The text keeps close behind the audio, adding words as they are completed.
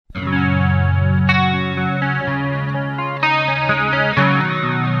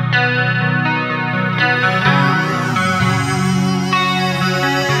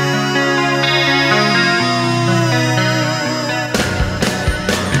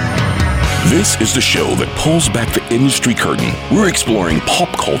This is the show that pulls back the industry curtain. We're exploring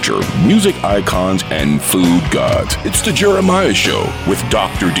pop culture, music icons, and food gods. It's the Jeremiah Show with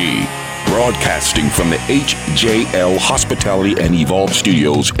Dr. D, broadcasting from the HJL Hospitality and Evolve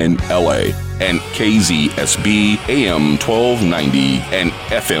Studios in L.A. and KZSB AM 1290 and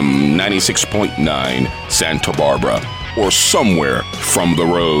FM 96.9 Santa Barbara, or somewhere from the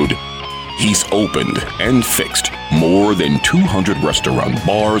road. He's opened and fixed more than 200 restaurants,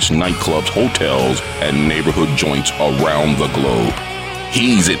 bars, nightclubs, hotels, and neighborhood joints around the globe.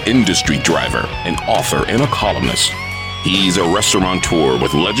 He's an industry driver, an author, and a columnist. He's a restaurateur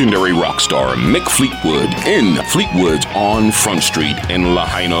with legendary rock star Mick Fleetwood in Fleetwood's on Front Street in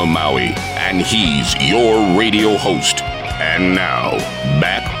Lahaina, Maui. And he's your radio host. And now,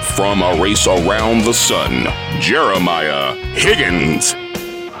 back from a race around the sun, Jeremiah Higgins.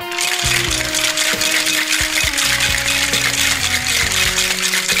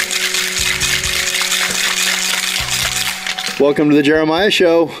 Welcome to the Jeremiah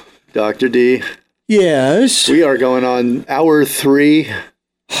Show, Dr. D. Yes. We are going on hour 3.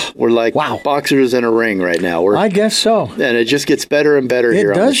 We're like boxers in a ring right now. I guess so. And it just gets better and better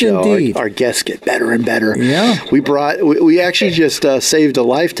here on the show. It does indeed. Our guests get better and better. Yeah. We actually just saved a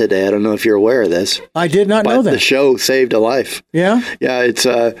life today. I don't know if you're aware of this. I did not know that. The show saved a life. Yeah? Yeah, it's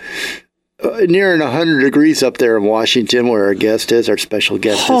nearing 100 degrees up there in Washington where our guest is, our special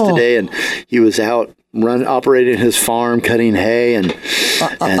guest is today. And he was out operating his farm, cutting hay, and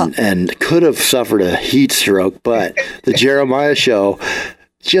could have suffered a heat stroke, but the Jeremiah Show,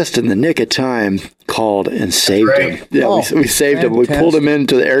 just in the nick of time, called and saved him. Yeah, we saved him. We pulled him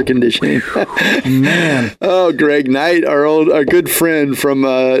into the air conditioning. Man. Oh, Greg Knight, our good friend from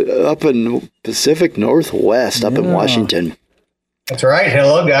up in Pacific Northwest, up in Washington. That's right.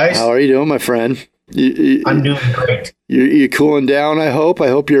 Hello, guys. How are you doing, my friend? I'm doing great. You cooling down, I hope. I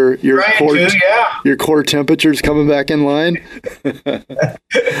hope your core temperature's coming back in line.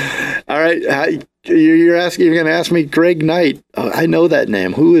 All right. You're going to ask me Greg Knight. I know that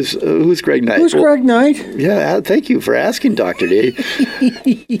name. Who's Greg Knight? Who's Greg Knight? Yeah, thank you for asking, Dr.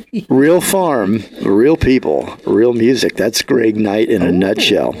 D. Real farm, real people, real music. That's Greg Knight in a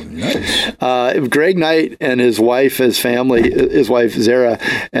nutshell. Nice. Greg Knight and his wife Zara,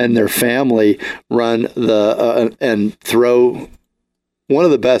 and their family run and throw one of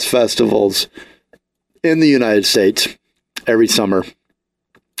the best festivals in the United States every summer.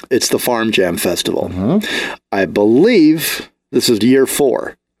 It's the Farm Jam Festival. Uh-huh. I believe this is year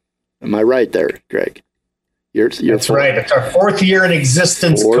 4. Am I right there, Greg? That's 4. Right. It's our 4th year in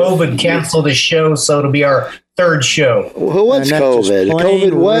existence. COVID canceled the show, so it'll be our 3rd show. Well, what's COVID?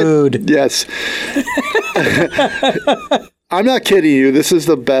 COVID what? Rude. Yes. I'm not kidding you. This is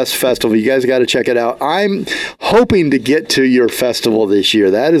the best festival. You guys got to check it out. I'm hoping to get to your festival this year.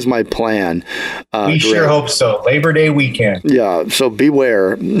 That is my plan. We sure hope so. Labor Day weekend. Yeah, so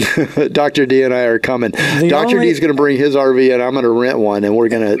beware. Dr. D and I are coming. Dr. D is going to bring his RV, and I'm going to rent one, and we're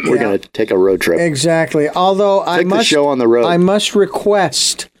going to take a road trip. Exactly. Although take the show on the road. I must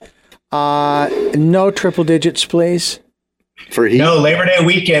request no triple digits, please. For heat? No, Labor Day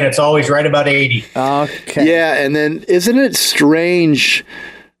weekend, it's always right about 80. Okay. Yeah, and then isn't it strange,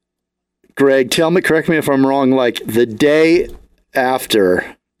 Greg, correct me if I'm wrong, like the day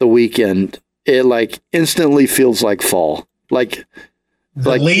after the weekend, it like instantly feels like fall. Like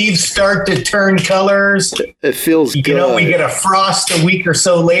leaves start to turn colors. It feels good. You know, we get a frost a week or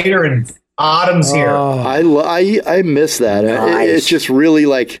so later and autumn's here. I miss that. Nice. It's just really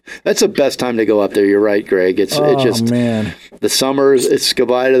like, that's the best time to go up there. You're right, Greg. It just, man. The summers, it's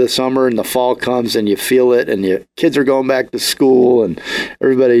goodbye to the summer and the fall comes and you feel it and your kids are going back to school and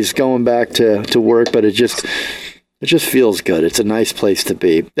everybody's going back to work, but it just feels good. It's a nice place to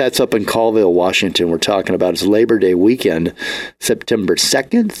be. That's up in Colville, Washington. We're talking about it's Labor Day weekend, September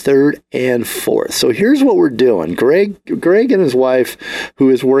 2nd, 3rd, and 4th. So here's what we're doing. Greg and his wife,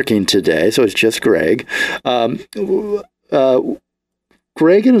 who is working today, so it's just Greg. Greg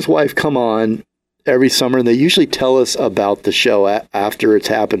and his wife come on every summer, and they usually tell us about the show after it's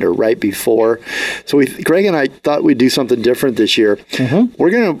happened or right before. So Greg and I thought we'd do something different this year. Mm-hmm.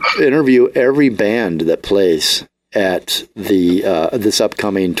 We're going to interview every band that plays at the this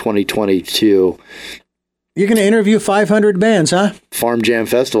upcoming 2022. You're going to interview 500 bands, huh? Farm Jam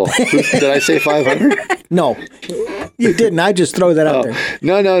Festival. Did I say 500? No, you didn't. I just throw that out there.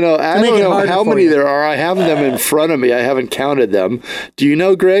 No. I don't know how many there are. I have them in front of me. I haven't counted them. Do you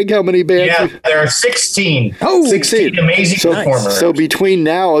know, Greg, how many bands? Yeah, there are 16. Oh, 16 amazing performers. So between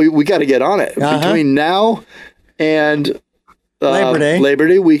now, we got to get on it. Uh-huh. Between now and Labor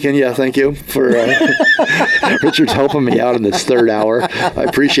Day weekend. Yeah, thank you for Richard's helping me out in this third hour. I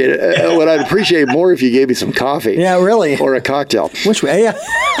appreciate it. What I'd appreciate more if you gave me some coffee. Yeah, really. Or a cocktail. Which way?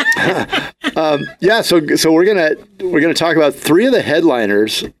 Yeah. So we're gonna talk about 3 of the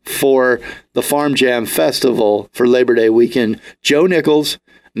headliners for the Farm Jam Festival for Labor Day weekend. Joe Nichols,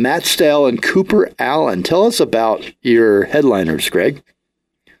 Matt Stell, and Cooper Alan. Tell us about your headliners, Greg.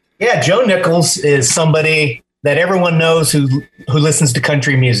 Yeah, Joe Nichols is somebody that everyone knows who listens to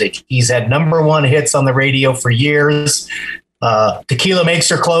country music. He's had #1 hits on the radio for years. Tequila Makes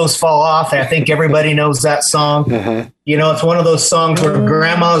Her Clothes Fall Off. I think everybody knows that song. Uh-huh. You know, it's one of those songs where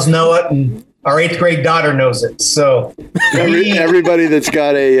grandmas know it and our 8th grade daughter knows it. So everybody that's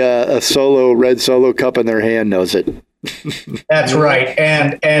got a red solo cup in their hand knows it. That's right.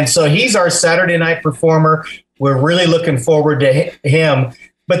 And so he's our Saturday night performer. We're really looking forward to him.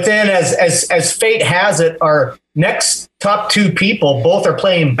 But then as fate has it, our next top 2 people both are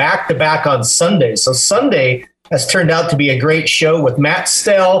playing back to back on Sunday. So Sunday has turned out to be a great show with Matt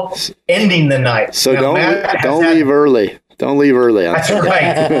Stell ending the night. So now, don't leave early. Don't leave early. That's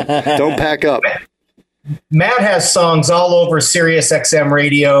right. Don't pack up. Matt has songs all over Sirius XM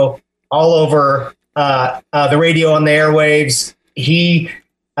radio, all over the radio on the airwaves. He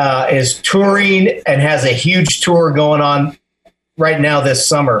is touring and has a huge tour going on right now this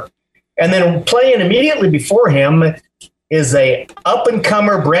summer. And then playing immediately before him is a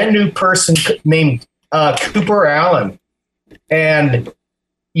up-and-comer, brand new person named Cooper Alan. And,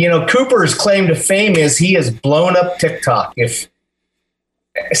 you know, Cooper's claim to fame is he has blown up TikTok. It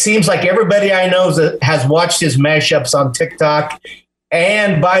seems like everybody I know has watched his mashups on TikTok.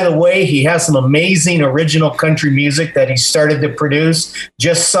 And by the way, he has some amazing original country music that he started to produce.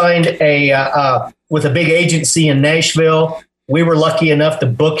 Just signed with a big agency in Nashville. We were lucky enough to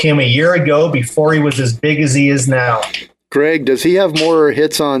book him a year ago before he was as big as he is now. Greg, does he have more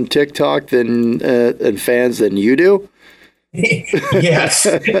hits on TikTok than and fans than you do? Yes.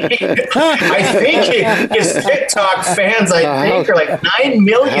 I think his TikTok fans, are like 9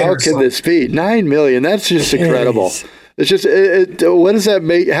 million. How can this be? 9 million. That's just incredible. It's just, what does that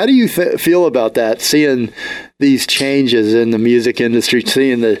make? How do you feel about that? Seeing these changes in the music industry,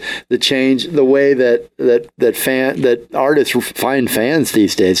 seeing the change, the way that artists find fans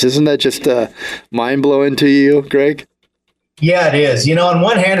these days. Isn't that just mind blowing to you, Greg? Yeah, it is. You know, on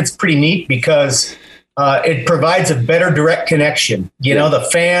one hand, it's pretty neat because it provides a better direct connection. You know, the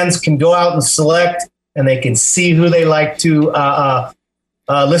fans can go out and select, and they can see who they like to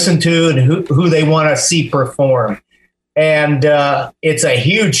listen to and who they want to see perform. And it's a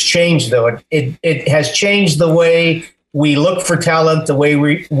huge change, though. It has changed the way we look for talent, the way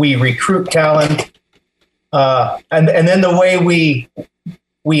we recruit talent, and then the way we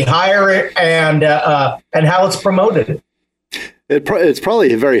hire it and how it's promoted. It's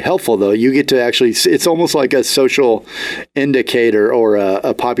probably very helpful, though. You get to actually, it's almost like a social indicator or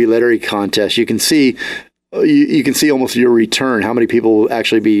a popularity contest. You can see almost your return, how many people will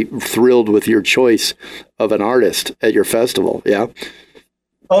actually be thrilled with your choice of an artist at your festival. Yeah.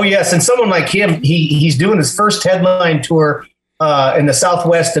 Oh, yes. And someone like him, he's doing his first headline tour in the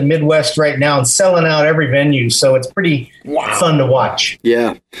Southwest and Midwest right now and selling out every venue. So it's pretty fun to watch.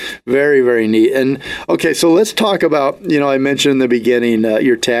 Yeah. Very, very neat. And okay, so let's talk about, I mentioned in the beginning,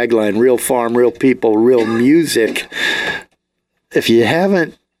 your tagline, real farm, real people, real music. If you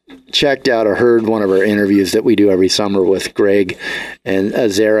haven't checked out or heard one of our interviews that we do every summer with Greg and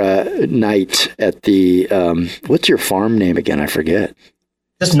Zara Knight at the, what's your farm name again? I forget.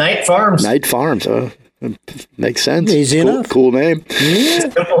 Just Knight Farms. Knight Farms. Oh, makes sense. Easy enough. Cool name. Yeah.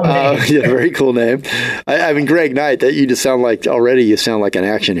 Very cool name. I mean, Greg Knight, that you just sound like an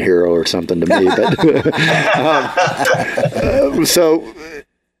action hero or something to me. But so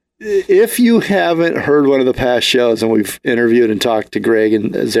if you haven't heard one of the past shows, and we've interviewed and talked to Greg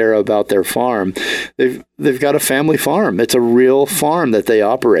and Zara about their farm, they've got a family farm. It's a real farm that they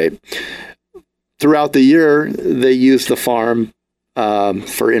operate. Throughout the year, they use the farm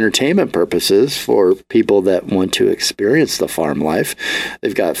for entertainment purposes for people that want to experience the farm life.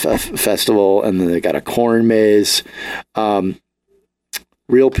 They've got a festival, and then they've got a corn maze.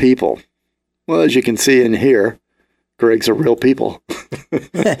 Real people. Well, as you can see in here, Greg's a real people.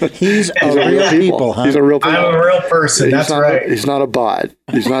 He's a real people, huh? He's a real person. I'm a real person. That's right. He's not a bot.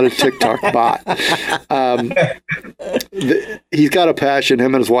 He's not a TikTok bot. He's got a passion.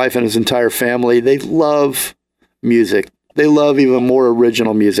 Him and his wife and his entire family, they love music. They love even more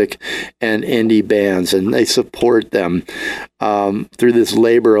original music and indie bands, and they support them through this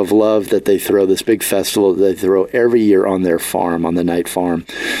labor of love that they throw, this big festival that they throw every year on their farm, on the Knight Farm.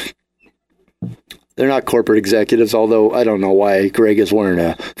 They're not corporate executives, although I don't know why Greg is wearing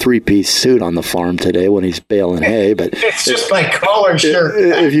a 3-piece suit on the farm today when he's baling hay. But it's just my collar shirt.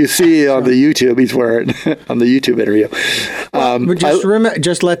 If you see on the YouTube, he's wearing on the YouTube interview. But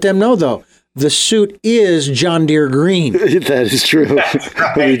just let them know, though. The suit is John Deere green. That is true.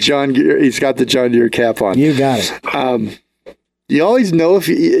 Right. He's got the John Deere cap on. You got it. You always know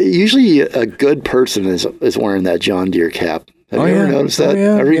usually a good person is wearing that John Deere cap. Have you ever noticed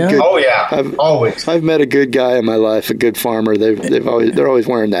that? Always. I've met a good guy in my life, a good farmer. They're always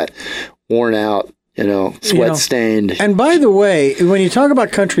wearing that worn out, sweat stained. And by the way, when you talk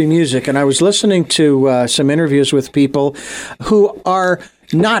about country music, and I was listening to some interviews with people who are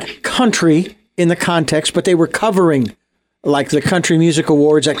not country in the context, but they were covering like the Country Music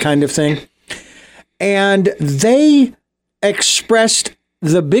Awards, that kind of thing. And they expressed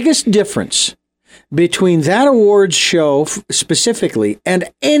the biggest difference between that awards show specifically and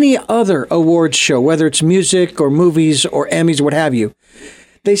any other awards show, whether it's music or movies or Emmys, what have you.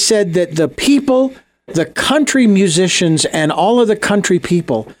 They said that the people, the country musicians and all of the country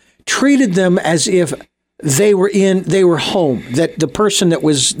people treated them as if they were home, that the person that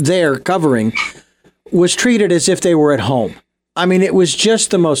was there covering was treated as if they were at home. I mean, it was just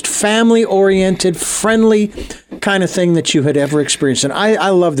the most family-oriented, friendly kind of thing that you had ever experienced. And I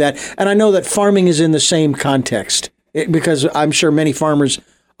love that. And I know that farming is in the same context because I'm sure many farmers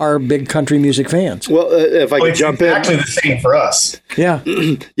are big country music fans. Well, if I could jump in. It's actually the same for us. Yeah.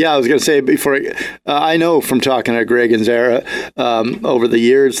 Yeah, I was going to say before, I know from talking to Greg and Zara over the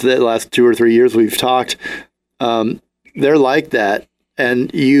years, the last 2 or 3 years we've talked, they're like that.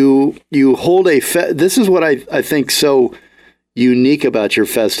 And you hold this is what I think so unique about your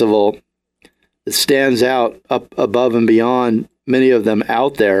festival. It stands out up above and beyond many of them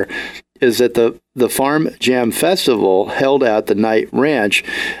out there is that the Farm Jam Festival held at the Night Ranch,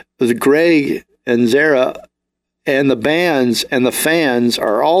 Greg and Zara and the bands and the fans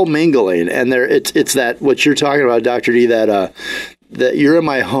are all mingling, and it's that what you're talking about, Dr. D, that you're in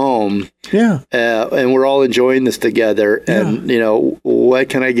my home, and we're all enjoying this together, and what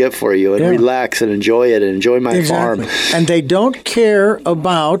can I get for you, and relax and enjoy it and enjoy my farm. And they don't care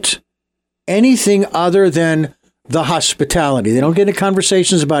about anything other than the hospitality. They don't get into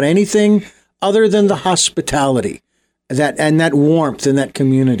conversations about anything other than the hospitality, that warmth and that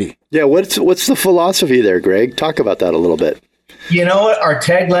community. Yeah, what's the philosophy there, Greg? Talk about that a little bit. You know what? Our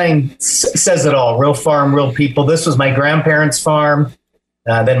tagline says it all. Real farm, real people. This was my grandparents' farm.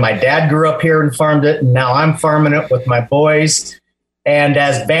 Then my dad grew up here and farmed it, and now I'm farming it with my boys. And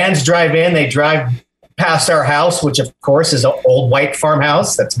as bands drive in, they drive past our house, which of course is an old white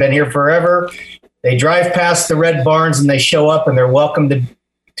farmhouse that's been here forever. They drive past the red barns and they show up, and they're welcome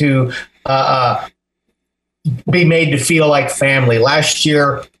to be made to feel like family. Last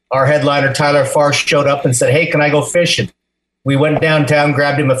year, our headliner, Tyler Farr, showed up and said, "Hey, can I go fishing?" We went downtown,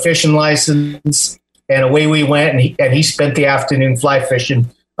 grabbed him a fishing license, and away we went. And he spent the afternoon fly fishing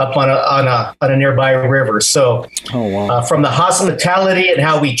up on a nearby river. So, from the hospitality and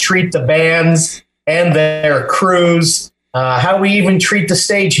how we treat the bands and their crews, how we even treat the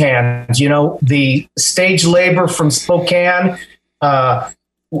stagehands, the stage labor from Spokane.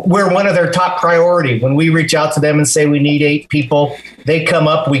 We're one of their top priority. When we reach out to them and say we need 8 people, they come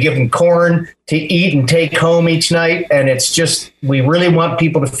up, we give them corn to eat and take home each night. And it's just, we really want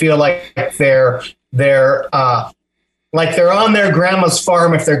people to feel like they're on their grandma's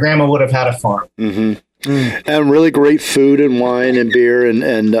farm if their grandma would have had a farm. Mm-hmm. And really great food and wine and beer and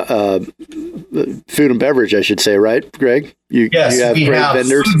food and beverage, I should say, right, Greg? Yes, you have we great have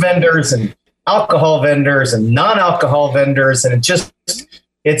vendors. Food vendors and alcohol vendors and non-alcohol vendors. And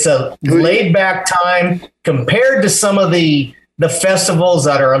it's a laid back time compared to some of the festivals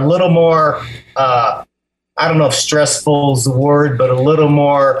that are a little more, I don't know if stressful is the word, but a little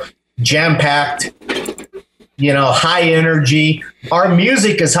more jam-packed, high energy. Our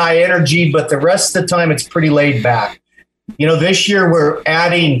music is high energy, but the rest of the time it's pretty laid back. This year we're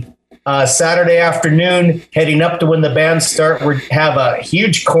adding Saturday afternoon, heading up to when the bands start. We have a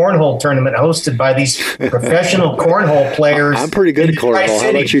huge cornhole tournament hosted by these professional cornhole players. I'm pretty good at cornhole. How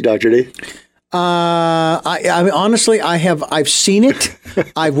about you, Dr. D? I mean, honestly, I've seen it.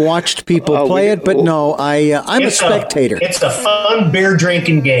 I've watched people play it, but no, I'm a spectator. It's a fun beer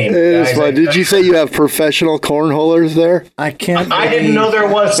drinking game. It is fun. Did you say you have professional cornholers there? I can't. I didn't know there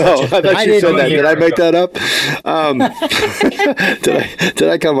was such a thing. I thought you said that. Did I make that up? Did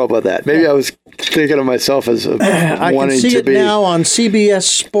I come up with that? Maybe I was thinking of myself as wanting to be. I can see it now on CBS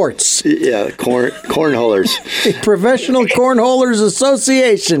Sports. Yeah, cornholers. The Professional Cornholers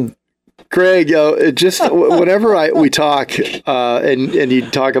Association. Craig, whenever we talk, and you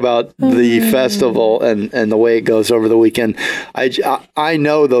talk about the festival and the way it goes over the weekend, I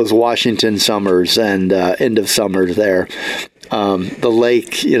know those Washington summers and end of summers there. The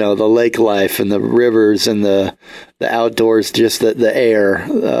lake, the lake life and the rivers and the outdoors, just the air,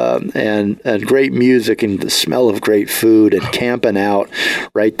 and great music and the smell of great food and camping out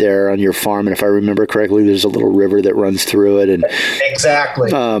right there on your farm. And if I remember correctly, there's a little river that runs through it. And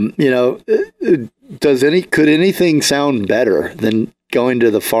exactly, could anything sound better than going to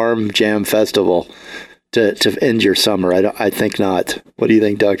the Farm Jam Festival to end your summer? I think not. What do you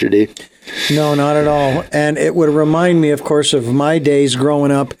think, Dr. D? No, not at all. And it would remind me, of course, of my days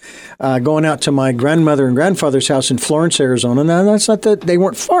growing up, going out to my grandmother and grandfather's house in Florence, Arizona. Now, that's not that they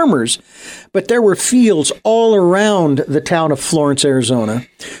weren't farmers, but there were fields all around the town of Florence, Arizona,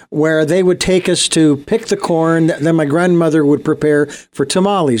 where they would take us to pick the corn. Then my grandmother would prepare for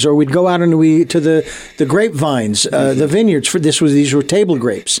tamales, or we'd go out to the grapevines, the vineyards. These were table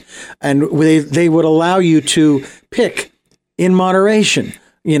grapes, and they would allow you to pick in moderation,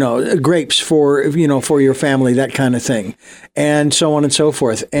 grapes for your family, that kind of thing, and so on and so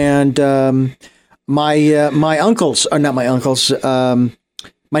forth. And my uncles, or not my uncles, my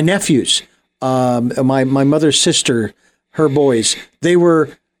nephews, my mother's sister, her boys, they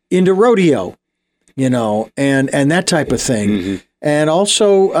were into rodeo, and that type of thing. Mm-hmm. And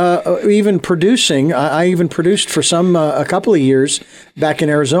also even producing, I even produced for a couple of years back in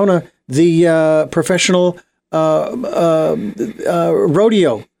Arizona, the professional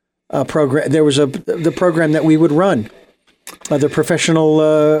rodeo program. There was the program that we would run, the professional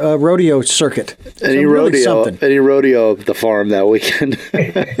rodeo circuit. Any rodeo of the farm that weekend.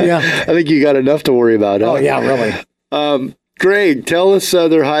 Yeah, I think you got enough to worry about. Oh yeah, really. Greg, tell us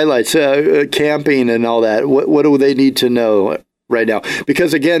their highlights, camping and all that. What do they need to know right now?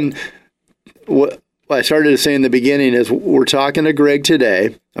 Because again, what I started to say in the beginning is we're talking to Greg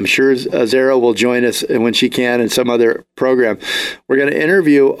today. I'm sure Zara will join us when she can in some other program. We're going to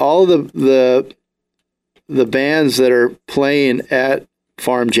interview all the bands that are playing at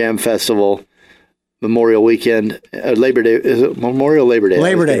Farm Jam Festival Memorial Weekend, Labor Day. Is it Memorial Labor Day?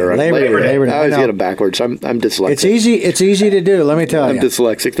 Labor Day. I always get them backwards. I'm dyslexic. It's easy to do. Let me tell you. I'm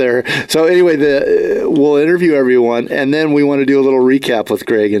dyslexic there. So anyway, we'll interview everyone, and then we want to do a little recap with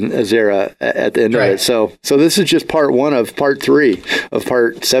Greg and Azera at the end of it. So this is just part 1 of part 3 of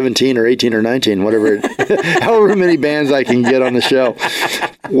part 17 or 18 or 19, whatever, however many bands I can get on the show.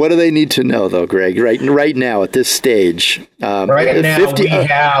 What do they need to know, though, Greg? Right now at this stage. Right now, we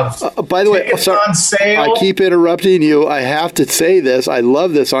have. By the way, sorry, on sale. I keep interrupting you. I have to say this. I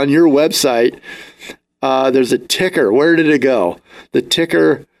love this. On your website, there's a ticker. Where did it go? The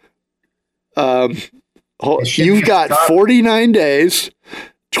ticker. You've got 49 days.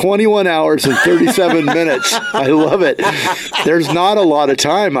 21 hours and 37 minutes. I love it. There's not a lot of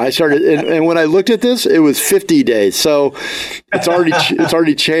time. I started, and when I looked at this, it was 50 days. So it's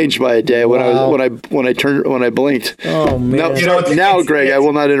already changed by a day when I blinked. Oh man! Now, Greg, I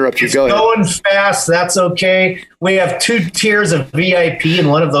will not interrupt you. Go ahead. Going fast. That's okay. We have 2 tiers of VIP, and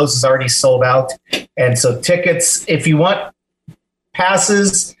one of those is already sold out. And so tickets, if you want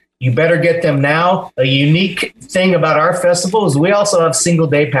passes, you better get them now. A unique thing about our festival is we also have single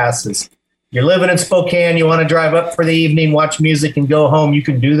day passes. You're living in Spokane, you want to drive up for the evening, watch music, and go home, you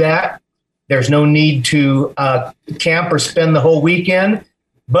can do that. There's no need to camp or spend the whole weekend,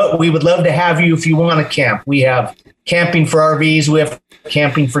 but we would love to have you if you want to camp. We have camping for RVs, we have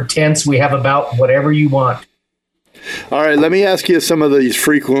camping for tents, we have about whatever you want. All right, let me ask you some of these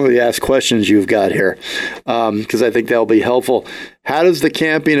frequently asked questions you've got here, because I think that'll be helpful. How does the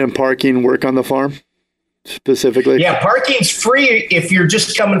camping and parking work on the farm specifically? Yeah, parking's free if you're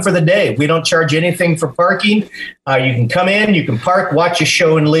just coming for the day. We don't charge anything for parking. You can come in, you can park, watch a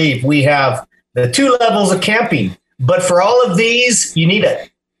show, and leave. We have the 2 levels of camping, but for all of these, you need a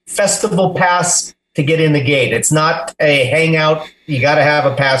festival pass to get in the gate. It's not a hangout. You got to have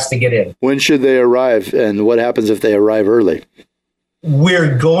a pass to get in. When should they arrive, and what happens if they arrive early?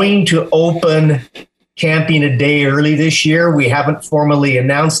 We're going to open camping a day early this year. We haven't formally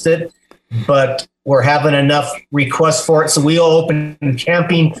announced it, but we're having enough requests for it. So we'll open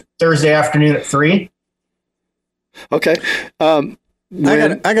camping Thursday afternoon at 3. Okay. I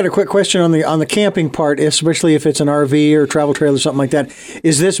got a quick question on the camping part, especially if it's an RV or travel trailer or something like that.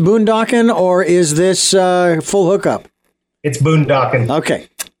 Is this boondocking or is this full hookup? It's boondocking. Okay,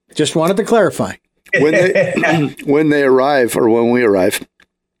 just wanted to clarify. When they arrive or when we arrive,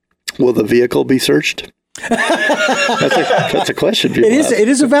 will the vehicle be searched? That's a question. It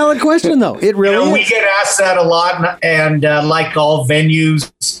is a valid question, though. It really is. We get asked that a lot, and like all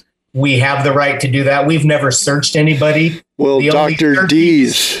venues, we have the right to do that. We've never searched anybody. Will Dr.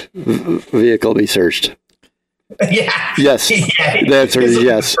 D's vehicle be searched? Yeah. Yes. Yeah. The answer is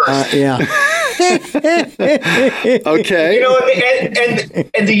yes. Yeah. Okay. You know,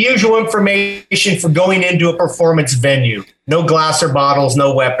 and the usual information for going into a performance venue: no glass or bottles,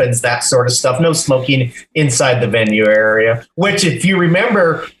 no weapons, that sort of stuff. No smoking inside the venue area. Which, if you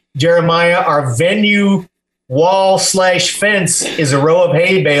remember, Jeremiah, our venue wall/fence is a row of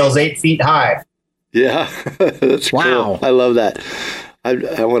hay bales 8 feet high. Yeah, that's wow. Cool. I love that.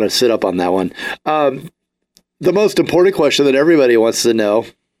 I want to sit up on that one. The most important question that everybody wants to know,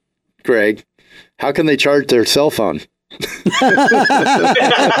 Greg, how can they charge their cell phone?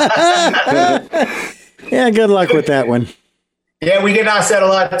 Yeah, good luck with that one. Yeah, we get asked that a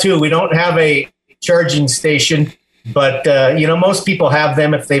lot too. We don't have a charging station, but most people have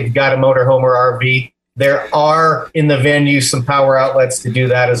them if they've got a motorhome or RV. There are in the venue some power outlets to do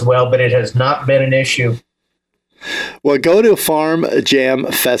that as well, but it has not been an issue. Well, go to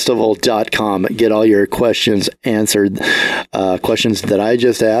farmjamfestival.com. Get all your questions answered, questions that I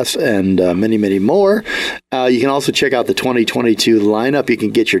just asked, and many, many more. You can also check out the 2022 lineup. You can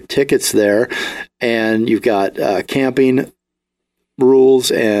get your tickets there, and you've got camping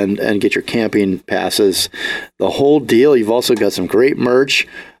rules and get your camping passes. The whole deal. You've also got some great merch.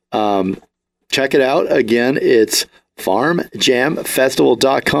 Check it out. Again, it's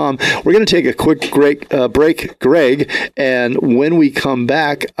farmjamfestival.com. We're going to take a quick break, Greg, and when we come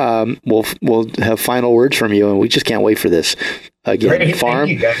back, we'll have final words from you, and we just can't wait for this. Again, Great. Thank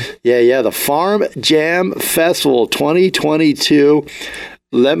you, guys. The Farm Jam Festival 2022.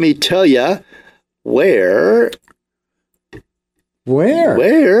 Let me tell you where.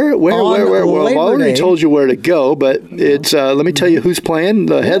 Where? Well, I already told you where to go, but it's, let me tell you who's playing.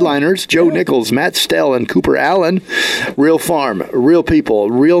 The headliners, Joe Nichols, Matt Stell, and Cooper Alan. Real farm, real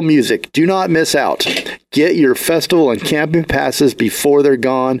people, real music. Do not miss out. Get your festival and camping passes before they're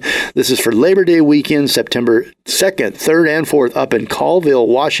gone. This is for Labor Day weekend, September 2nd, 3rd, and 4th, up in Colville,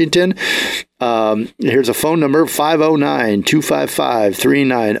 Washington. Here's a phone number,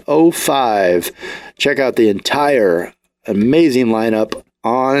 509-255-3905. Check out the entire amazing lineup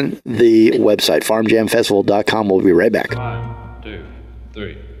on the website, farmjamfestival.com. We'll be right back. 1, 2,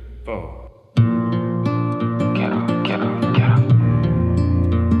 3, 4.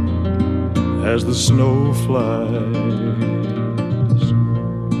 As the snow flies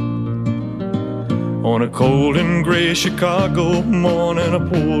on a cold and gray Chicago morning, a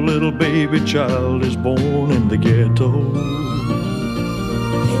poor little baby child is born in the ghetto.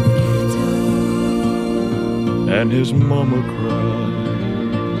 And his mama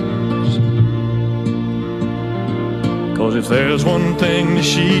cries, 'cause if there's one thing that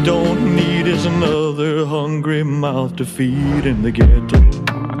she don't need is another hungry mouth to feed in the ghetto.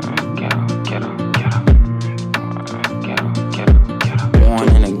 Born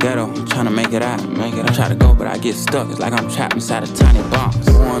in the ghetto, trying to make it out. I try to go but I get stuck, it's like I'm trapped inside a tiny box.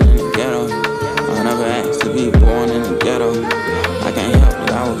 Born in the ghetto, I never asked to be born in the ghetto. I can't help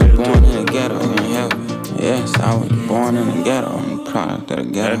it, I was born in the ghetto, I can't help it. Yes, I was born in the ghetto, I'm product of the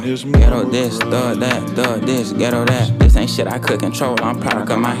ghetto. Ghetto this, thug that, thug this, ghetto that. This ain't shit I could control, I'm product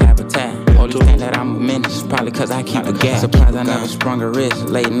of my habitat. Police think that I'm a menace, probably cause I keep a gap. Surprised I never sprung a wrist,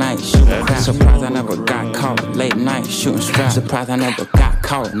 late night shooting crap. Surprised I never got caught, late night shooting straps. Surprised I never got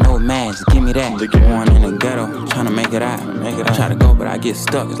caught, no mask, give me that. Born in the ghetto, trying to make it out. I try to go but I get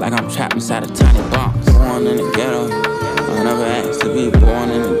stuck, it's like I'm trapped inside a tiny box. Born in the ghetto, I never asked to be born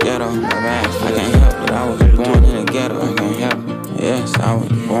in the ghetto. I can't help it, I was born in the ghetto. I can't help it. Yes, I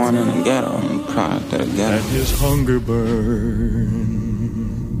was born in the ghetto. I'm product of the ghetto. And his hunger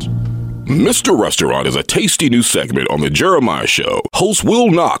burns. Mr. Restaurant is a tasty new segment on The Jeremiah Show. Host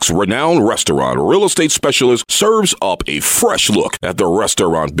Will Knox, renowned restaurant real estate specialist, serves up a fresh look at the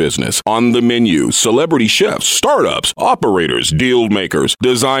restaurant business. On the menu, celebrity chefs, startups, operators, deal makers,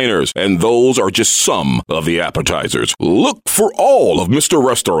 designers, and those are just some of the appetizers. Look for all of Mr.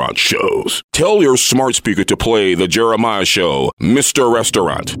 Restaurant shows. Tell your smart speaker to play The Jeremiah Show, Mr.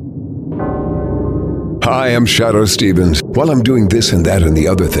 Restaurant. Hi, I'm Shadow Stevens. While I'm doing this and that and the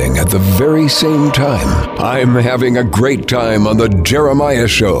other thing at the very same time, I'm having a great time on The Jeremiah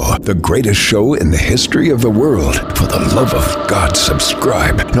Show, the greatest show in the history of the world. For the love of God,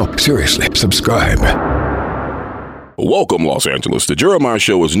 subscribe. No, seriously, subscribe. Welcome, Los Angeles. The Jeremiah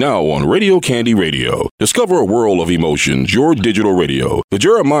Show is now on Radio Candy Radio. Discover a world of emotions, your digital radio. The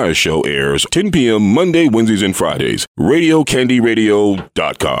Jeremiah Show airs 10 p.m. Monday, Wednesdays, and Fridays.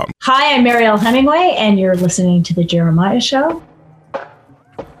 RadioCandyRadio.com. Hi, I'm Marielle Hemingway, and you're listening to The Jeremiah Show.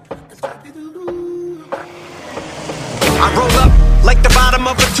 I roll up like the bottom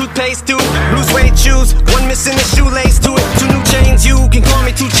of a toothpaste toothpaste, too. Blue suede shoes, one missing a shoelace to it. 2 new chains, you can call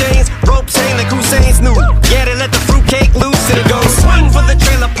me 2 chains. Ropes hang like Hussein's new. Yeah, they let the fruitcake loose and it goes 1 for the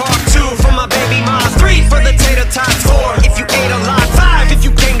trailer park, 2 for my baby mom, 3 for the tater tots, 4 if you ate a lot, 5 if you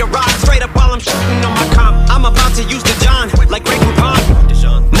came to rock. Straight up while I'm shooting on my comp. I'm about to use the John like Grey Poupon.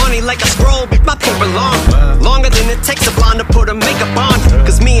 Money like a scroll, my paper long. Longer than it takes a blonde to put a makeup on.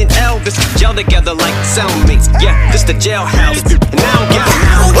 Cause me and Elvis gel together like cellmates. Yeah, this the jailhouse. And now I'm getting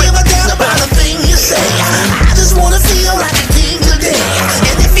I don't give a damn about a thing you say. I just wanna feel like a king today.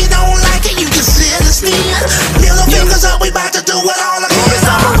 And if you don't like it, you can sit and steal. Middle fingers up, we about to do it all again.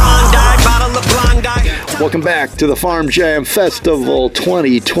 Welcome back to the Farm Jam Festival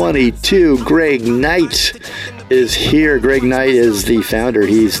 2022. Greg Knight is here. Greg Knight is the founder.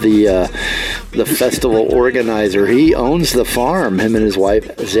 He's the festival organizer. He owns the farm, him and his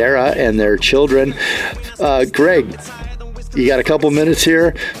wife Zara and their children. Greg, you got a couple minutes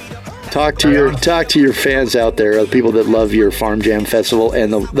here? Talk to your fans out there, the people that love your Farm Jam Festival,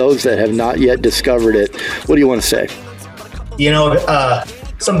 and those that have not yet discovered it. What do you want to say? You know,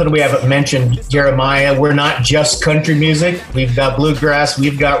 something we haven't mentioned, Jeremiah, we're not just country music. We've got bluegrass,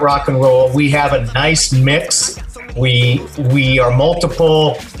 we've got rock and roll. We have a nice mix. We are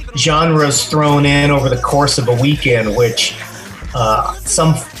multiple genres thrown in over the course of a weekend, which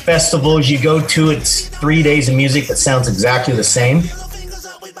some festivals you go to, it's 3 days of music that sounds exactly the same.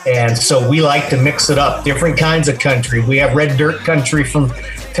 And so we like to mix it up, different kinds of country. We have red dirt country from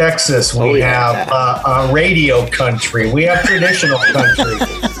Texas. We have radio country. We have traditional country.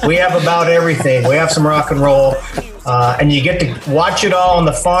 We have about everything. We have some rock and roll. And you get to watch it all on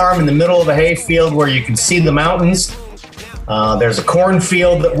the farm in the middle of a hayfield where you can see the mountains. There's a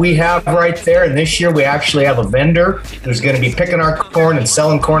cornfield that we have right there. And this year we actually have a vendor who's going to be picking our corn and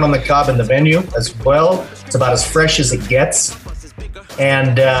selling corn on the cob in the venue as well. It's about as fresh as it gets.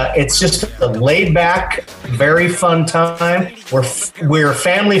 And it's just a laid-back, very fun time. We're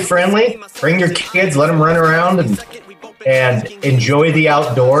family-friendly. Bring your kids, let them run around and enjoy the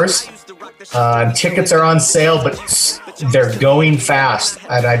outdoors. Tickets are on sale, but they're going fast.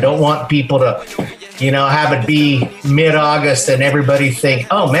 And I don't want people to, have it be mid-August and everybody think,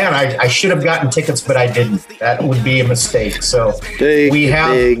 oh, man, I should have gotten tickets, but I didn't. That would be a mistake. So big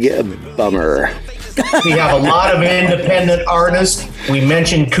bummer. We have a lot of independent artists. We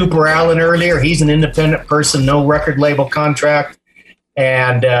mentioned Cooper Alan earlier. He's an independent person, no record label contract.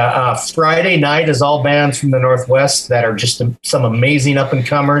 And Friday night is all bands from the Northwest that are just some amazing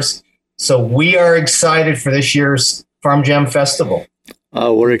up-and-comers. So we are excited for this year's Farm Jam Festival.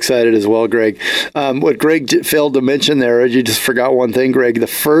 We're excited as well, Greg. What Greg failed to mention there, you just forgot one thing, Greg. The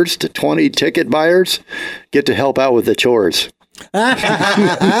first 20 ticket buyers get to help out with the chores.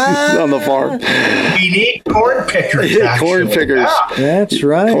 On the farm. We need corn pickers. Corn pickers. Yeah. That's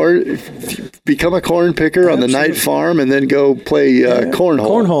right. Become a corn picker on the night farm and then go play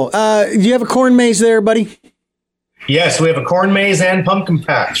cornhole. Do you have a corn maze there, buddy? Yes, we have a corn maze and pumpkin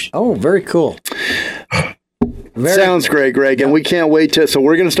patch. Oh, very cool. Sounds great, Greg, and we can't wait so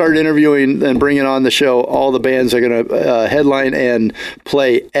we're going to start interviewing and bringing on the show all the bands that are going to headline and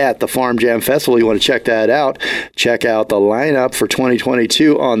play at the Farm Jam Festival. You want to check that out. Check out the lineup for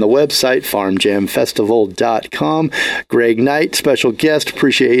 2022 on the website, farmjamfestival.com. Greg Knight, special guest.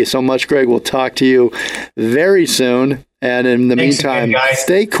 Appreciate you so much, Greg. We'll talk to you very soon. And in the meantime,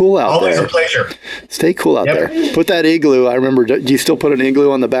 stay cool out there. Always a pleasure. Stay cool out there. Put that igloo. I remember, do you still put an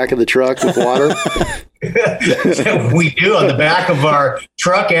igloo on the back of the truck with water? We do, on the back of our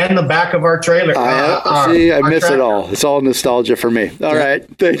truck and the back of our trailer. I miss it all. It's all nostalgia for me. All right.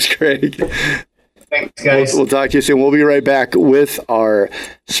 Thanks, Greg. Thanks, guys. We'll talk to you soon. We'll be right back with our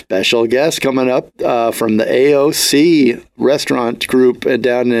special guest coming up from the A.O.C. restaurant group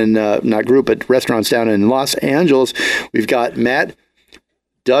down in, restaurants down in Los Angeles. We've got Matt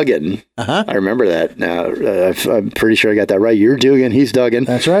Duggan. I remember that now. I'm pretty sure I got that right. You're Duggan. He's Duggan.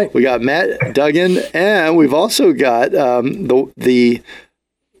 That's right. We got Matt Duggan, and we've also got the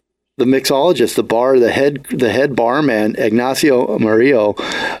mixologist, the head barman, Ignacio Murillo.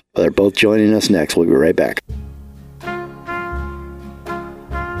 They're both joining us next. We'll be right back.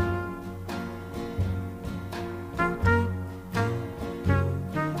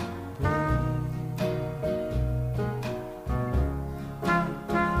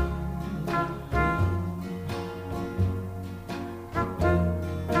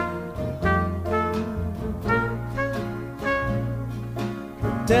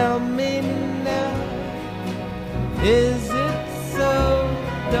 Tell me now, is it so?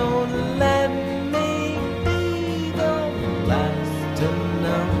 Don't let me be the last to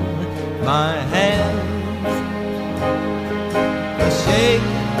know. My hands are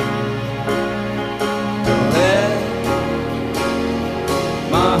shaking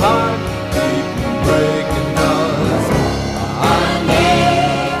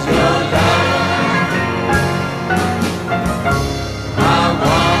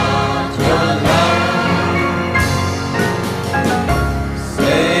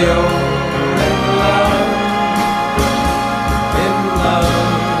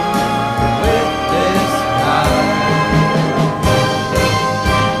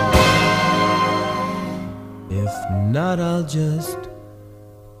not, I'll just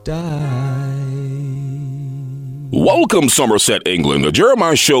die. Welcome, Somerset, England. The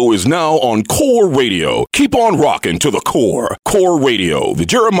Jeremiah Show is now on Core Radio. Keep on rocking to the core. Core Radio. The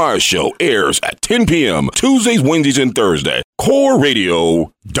Jeremiah Show airs at 10 p.m. Tuesdays, Wednesdays, and Thursdays.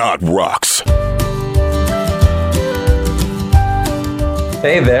 CoreRadio.rocks.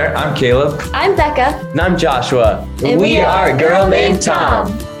 Hey there, I'm Caleb. I'm Becca. And I'm Joshua. And we are Girl Named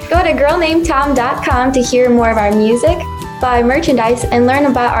Tom. Go to girlnamedtom.com to hear more of our music, buy merchandise, and learn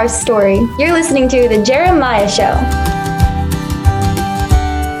about our story. You're listening to The Jeremiah Show.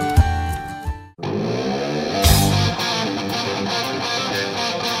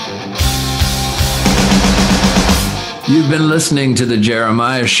 You've been listening to The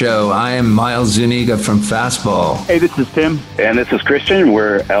Jeremiah Show. I am Miles Zuniga from Fastball. Hey, this is Tim. And this is Christian.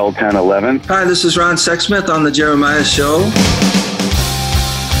 We're L1011. Hi, this is Ron Sexsmith on The Jeremiah Show.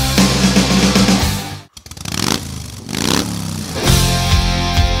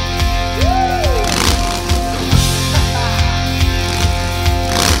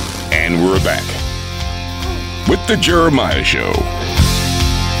 And we're back with The Jeremiah Show.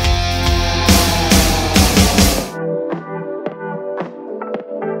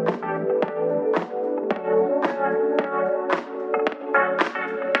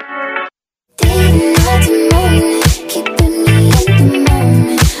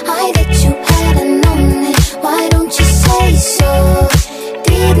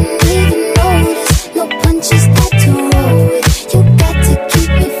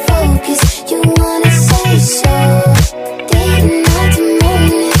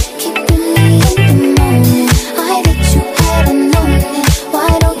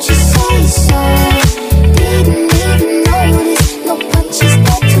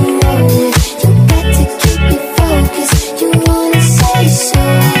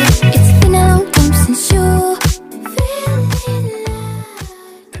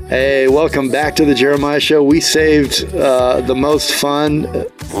 Welcome back to the Jeremiah Show. We saved the most fun.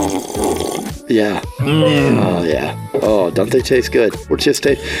 Yeah. Oh, yeah. Oh, don't they taste good? Which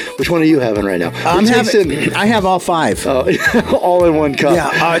one are you having right now? I have all five. All in one cup.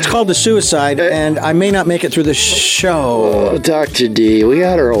 Yeah. It's called the Suicide, and I may not make it through the show. Oh, Dr. D. We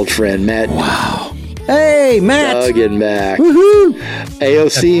got our old friend, Matt. Wow. Hey, Matt. Duggan back. Woohoo.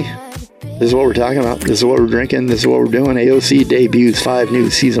 A.O.C. This is what we're talking about. This is what we're drinking. This is what we're doing. A.O.C. debuts 5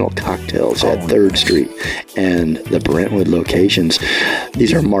 new seasonal cocktails at 3rd Street and the Brentwood locations.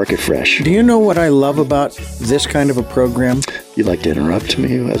 These are market fresh. Do you know what I love about this kind of a program? You'd like to interrupt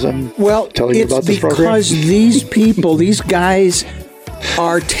me as I'm telling you about this program? It's because these people, these guys,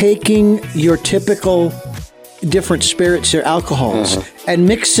 are taking your typical different spirits or alcohols and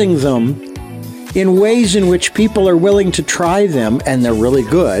mixing them in ways in which people are willing to try them, and they're really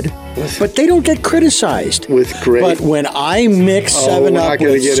good, but they don't get criticized. But when I mix 7-Up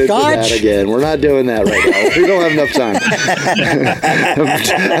with get Scotch... into that again. We're not doing that right now. We don't have enough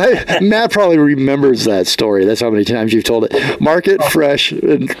time. Matt probably remembers that story. That's how many times you've told it. Market fresh.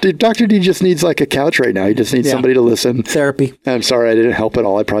 Dr. D just needs like a couch right now. He just needs somebody to listen. Therapy. I'm sorry I didn't help at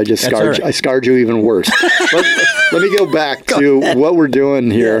all. I probably just scarred you. I scarred you even worse. Let me go back to what we're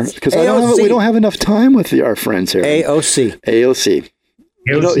doing here, because we don't have enough time with our friends here. A.O.C. A.O.C.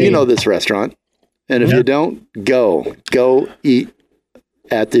 You know this restaurant, and if you don't, go eat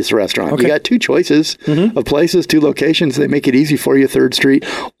at this restaurant. You got 2 choices of places, 2 locations. They make it easy for you, 3rd Street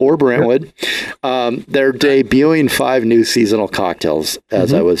or Brentwood. They're debuting 5 new seasonal cocktails,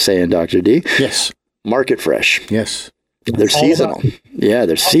 as I was saying, Dr. D. Yes. Market fresh. Yes. They're seasonal. Yeah,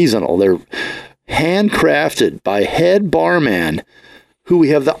 they're seasonal. They're handcrafted by head barman, who we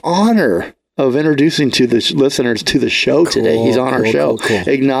have the honor of introducing to the listeners to the show today. He's on our show.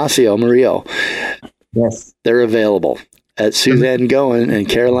 Ignacio Murillo. Yes. They're available at Suzanne Goin and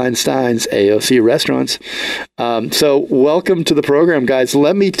Caroline Styne's A.O.C. restaurants. So welcome to the program, guys.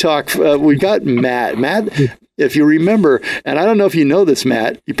 Let me talk. We've got Matt. Matt, if you remember, and I don't know if you know this,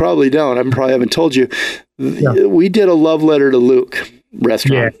 Matt, you probably don't. I probably haven't told you. Yeah. We did a love letter to Lucques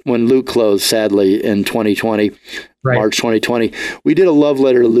restaurant when Lucques closed, sadly, in 2020. March 2020. We did a love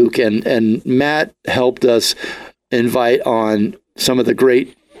letter to Lucques, and Matt helped us invite on some of the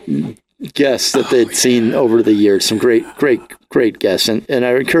great guests that they'd seen over the years. Some great guests. And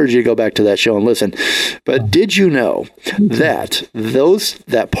I encourage you to go back to that show and listen. But did you know that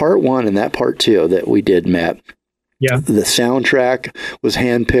that part 1 and that part 2 that we did, Matt, Yeah. The soundtrack was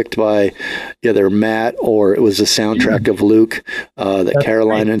handpicked by either Matt or it was the soundtrack of Lucques, that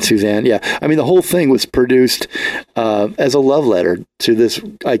Caroline and Suzanne. Yeah. I mean, the whole thing was produced as a love letter to this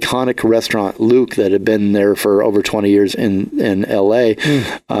iconic restaurant, Lucques, that had been there for over 20 years in L.A.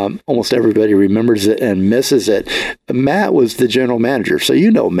 Almost everybody remembers it and misses it. Matt was the general manager. So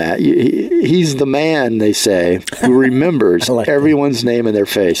you know Matt. He's the man, they say, who remembers everyone's name in their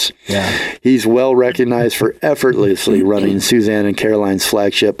face. Yeah. He's well recognized for effortlessly running Suzanne and Caroline's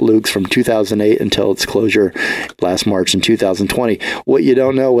flagship Lucques from 2008 until its closure last March in 2020. What you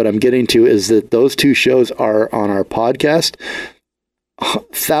don't know, what I'm getting to, is that those two shows are on our podcast.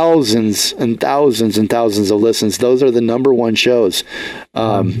 Thousands and thousands and thousands of listens. Those are the number one shows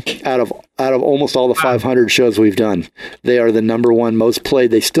out of almost all the 500 shows we've done. They are the number one most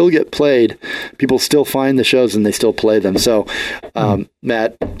played. They still get played. People still find the shows and they still play them. So,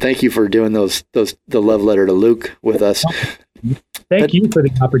 Matt, thank you for doing the love letter to Lucques with us. Thank you for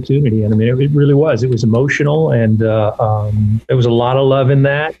the opportunity. And I mean, it really was. It was emotional, and there was a lot of love in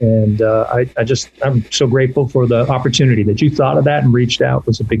that. And I'm so grateful for the opportunity that you thought of that and reached out. It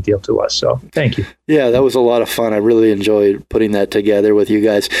was a big deal to us. So thank you. Yeah, that was a lot of fun. I really enjoyed putting that together with you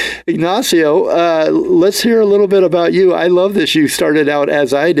guys. Ignacio, let's hear a little bit about you. I love this. You started out,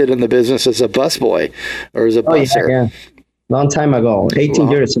 as I did in the business, as a busboy or as a busser. Yeah. Long time ago,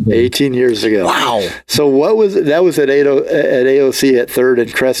 18 years ago. 18 years ago. Wow. So that was at A.O.C. at 3rd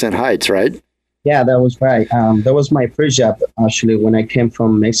and Crescent Heights, right? Yeah, that was right. That was my first job, actually, when I came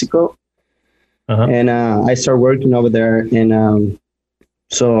from Mexico. And I started working over there. And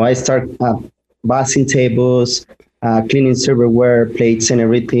so I started bossing tables, cleaning silverware, plates and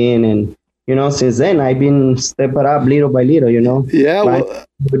everything. And, since then, I've been stepping up little by little, Yeah,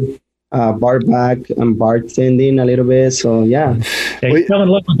 bar back and bartending a little bit. So, yeah. You come and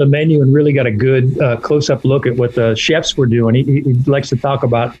look at the menu and really got a good close-up look at what the chefs were doing. He likes to talk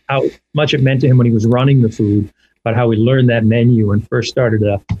about how much it meant to him when he was running the food, about how he learned that menu and first started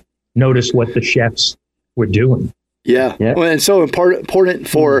to notice what the chefs were doing. Yeah. Well, and so important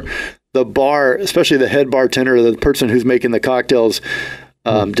for the bar, especially the head bartender, or the person who's making the cocktails,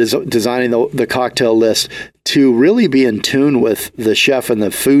 designing the cocktail list, to really be in tune with the chef and the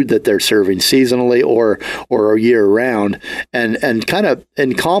food that they're serving seasonally or year round, and kind of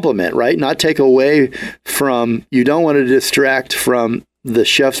in complement, right? Not take away from, you don't want to distract from the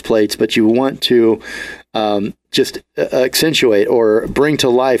chef's plates, but you want to just accentuate or bring to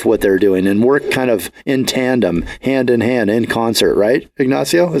life what they're doing and work kind of in tandem, hand in hand, in concert, right,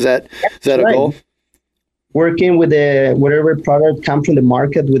 Ignacio? Is that a goal? Working with whatever product comes from the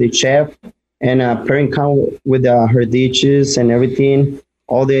market with the chef, and pairing with her dishes and everything.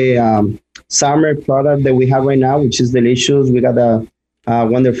 All the summer product that we have right now, which is delicious. We got the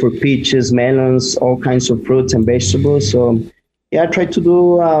wonderful peaches, melons, all kinds of fruits and vegetables. So yeah, I try to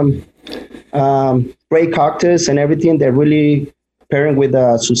do great cocktails and everything that really pairing with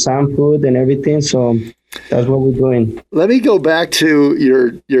Suzanne food and everything. So that's what we're doing. Let me go back to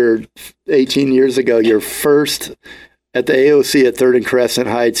your 18 years ago, your first at the A.O.C. at 3rd and Crescent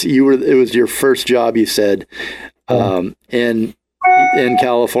Heights. It was your first job, you said, in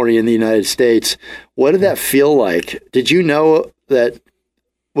California, in the United States. What did that feel like? Did you know that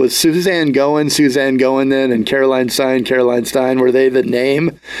was Suzanne Goin then, and Caroline Styne, were they the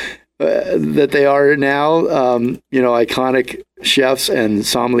name that they are now? Iconic chefs and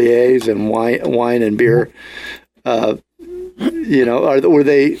sommeliers and wine and beer. Were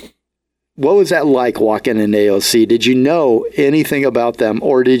they? What was that like walking in A.O.C.? Did you know anything about them,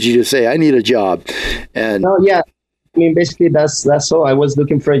 or did you just say, "I need a job"? And yeah. I mean, basically, that's all. I was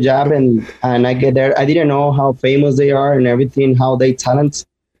looking for a job, and I get there. I didn't know how famous they are and everything, how talented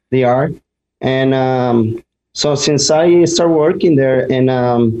they are. And so since I started working there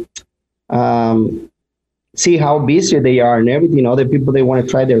and see how busy they are and everything, other people, they want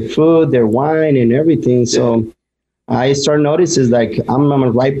to try their food, their wine and everything. So I started noticing, like, I'm in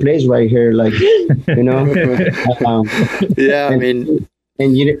the right place right here, like,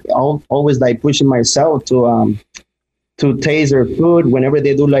 and you always like pushing myself to taste their food whenever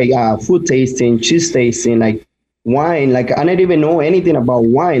they do like food tasting, cheese tasting, like wine. Like I didn't even know anything about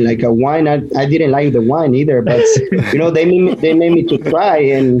wine. Like a wine, I didn't like the wine either. But they made me to try,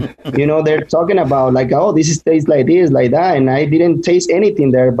 and they're talking about like, oh, this tastes like this, like that, and I didn't taste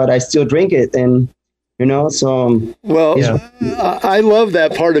anything there, but I still drink it, and so. Well, I love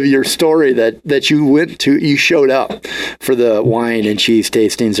that part of your story that you showed up for the wine and cheese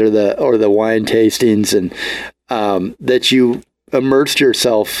tastings or the wine tastings, and that you immersed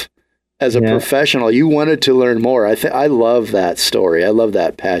yourself as a professional, you wanted to learn more. I love that story. I love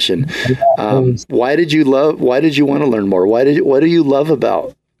that passion. Why did you want to learn more? What do you love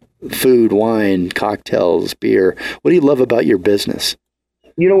about food, wine, cocktails, beer? What do you love about your business?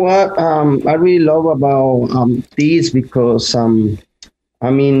 You know what? I really love about this because,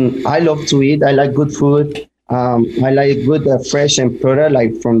 I love to eat. I like good food. I like good fresh and product,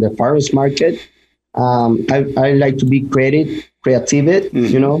 like from the farmers market. I like to be creative,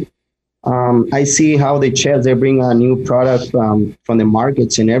 you know. I see how the chefs, they bring a new product from the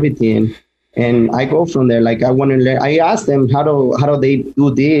markets and everything. And I go from there. Like, I want to learn. I ask them, how do they do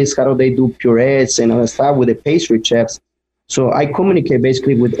this? How do they do purees and other stuff with the pastry chefs? So I communicate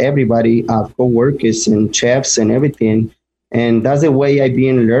basically with everybody, co-workers and chefs and everything. And that's the way I've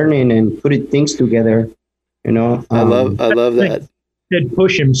been learning and putting things together. You know, I love that. Did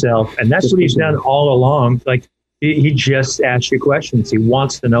push himself, and that's what he's done all along. Like, he just asks you questions. He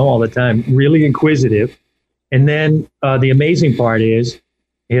wants to know all the time. Really inquisitive. And then the amazing part is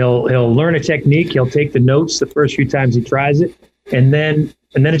he'll learn a technique. He'll take the notes the first few times he tries it, and then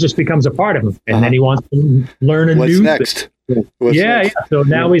it just becomes a part of him. And then he wants to learn a new next? thing. Yeah. So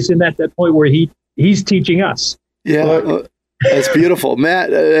now he's in that point where he's teaching us. Yeah. That's beautiful.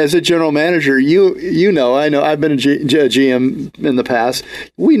 Matt, as a general manager, you know, I know I've been a GM in the past.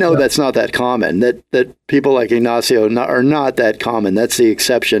 We know that's not that common, that people like Ignacio are not that common. That's the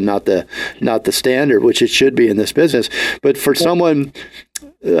exception, not the standard, which it should be in this business. But for someone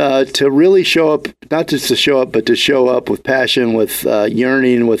to really show up, not just to show up, but to show up with passion, with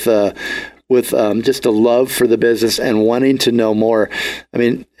yearning, with just a love for the business and wanting to know more. I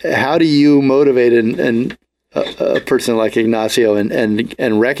mean, how do you motivate and a person like Ignacio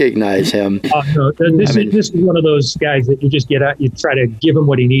and recognize him? This is one of those guys that you just get out, you try to give him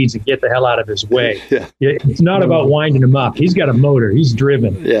what he needs and get the hell out of his way. Yeah. It's not about winding him up. He's got a motor. He's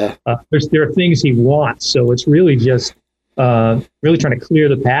driven. Yeah. There are things he wants. So it's really just really trying to clear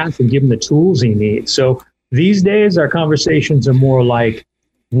the path and give him the tools he needs. So these days, our conversations are more like,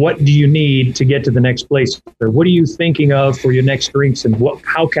 what do you need to get to the next place? Or what are you thinking of for your next drinks? And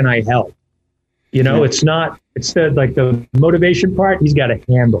how can I help? You know, it's like the motivation part, he's got a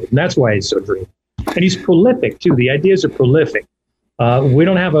handle. And that's why he's so dreamy. And he's prolific, too. The ideas are prolific. We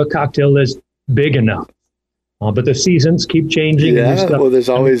don't have a cocktail list big enough. But the seasons keep changing. Yeah, well, there's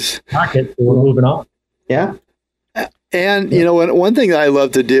always... Pocket, so we're moving on. Yeah. And, you know, one thing that I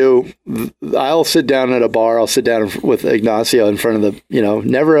love to do, I'll sit down at a bar, I'll sit down with Ignacio in front of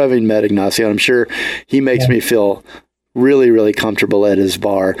never having met Ignacio. I'm sure he makes me feel really, really comfortable at his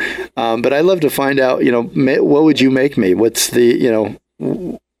bar. But I love to find out, what would you make me? What's the,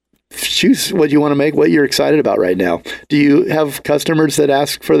 choose what you want to make, what you're excited about right now. Do you have customers that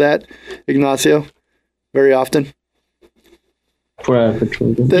ask for that, Ignacio, very often?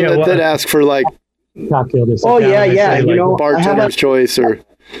 That ask for like cocktail. Bartender's choice or.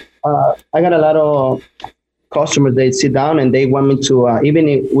 I got a lot of customers. They sit down and they want me to, even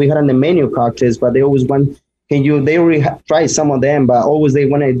if we had on the menu cocktails, but they always want. They already try some of them, but always they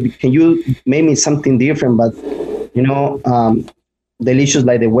want to, can you make me something different, but, delicious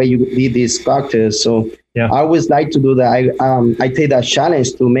like the way you did these cocktails. So I always like to do that. I take that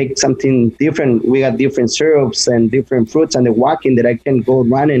challenge to make something different. We got different syrups and different fruits and the walking that I can go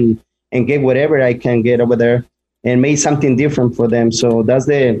run and get whatever I can get over there and make something different for them. So that's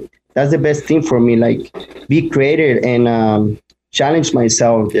the best thing for me, like be creative and challenge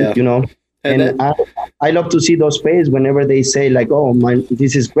myself, And I love to see those faces whenever they say like, "Oh,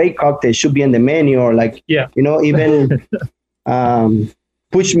 this is great cocktail, should be in the menu," or like, even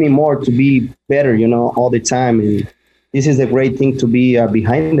push me more to be better, all the time. And this is a great thing to be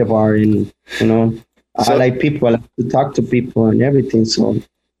behind the bar, and I like people, I like to talk to people and everything. So,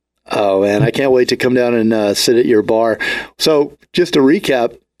 oh man, I can't wait to come down and sit at your bar. So, just to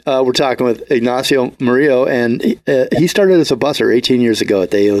recap. We're talking with Ignacio Murillo, and he started as a busser 18 years ago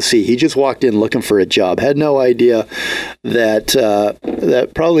at the A.O.C. He just walked in looking for a job. Had no idea that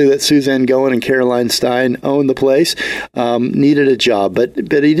Suzanne Goin and Caroline Styne owned the place. Needed a job, but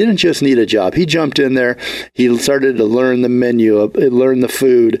he didn't just need a job. He jumped in there. He started to learn the menu, learn the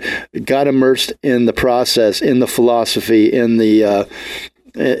food, got immersed in the process, in the philosophy, in the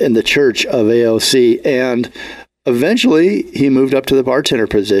church of A.O.C. and eventually, he moved up to the bartender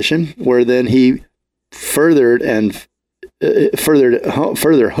position, where then he further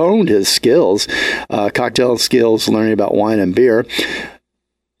honed his skills, cocktail skills, learning about wine and beer,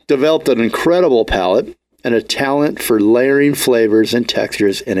 developed an incredible palate and a talent for layering flavors and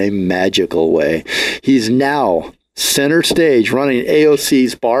textures in a magical way. He's now center stage running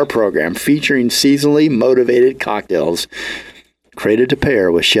A.O.C's bar program featuring seasonally motivated cocktails created to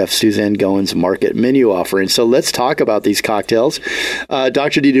pair with Chef Suzanne Goin's market menu offering. So let's talk about these cocktails.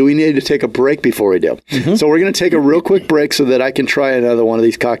 Dr. D, do we need to take a break before we do? Mm-hmm. So we're going to take a real quick break so that I can try another one of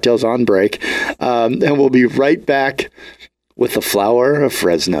these cocktails on break. And we'll be right back with the flower of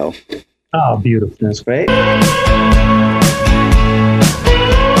Fresno. Oh, beautiful. That's great.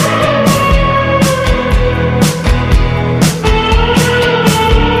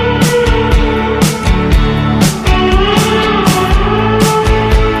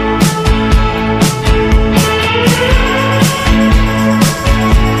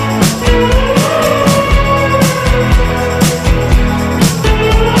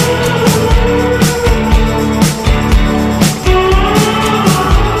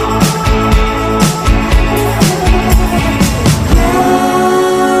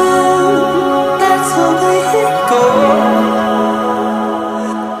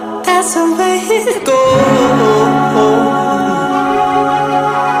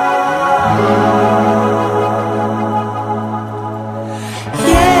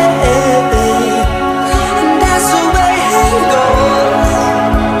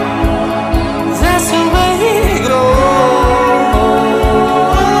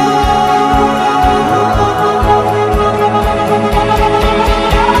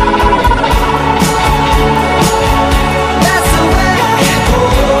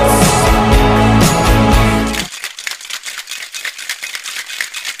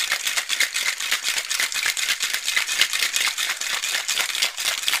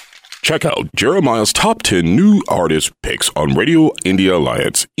 Check out Jeremiah's top 10 new artist picks on Radio India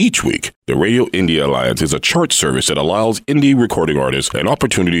Alliance each week. The Radio India Alliance is a chart service that allows indie recording artists an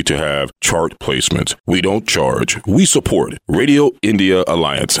opportunity to have chart placements. We don't charge. We support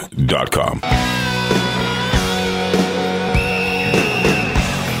RadioIndiaAlliance.com.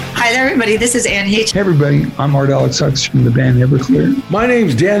 Hi there, everybody. This is Ann H. Hey, everybody. I'm Art Alex Hux from the band Everclear. My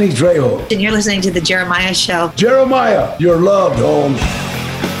name's Danny Trejo. And you're listening to The Jeremiah Show. Jeremiah, you're loved, Holmes.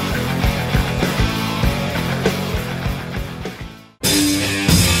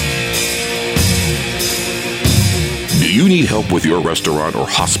 Do you need help with your restaurant or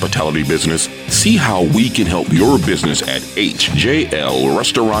hospitality business? See how we can help your business at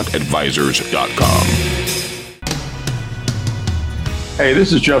hjlrestaurantadvisors.com. Hey,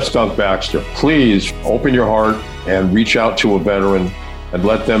 this is Jeff Skunk Baxter. Please open your heart and reach out to a veteran and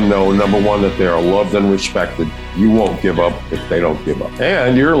let them know, number one, that they are loved and respected. You won't give up if they don't give up.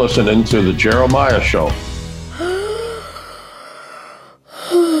 And you're listening to The Jeremiah Show.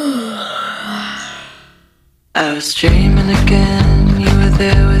 I was dreaming again, you were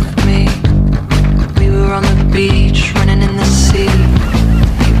there with me. We were on the beach, running in the sea.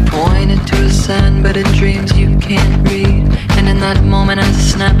 You pointed to a sign, but in dreams you can't read. And in that moment I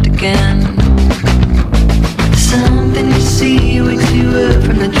snapped again. Something you see wakes you up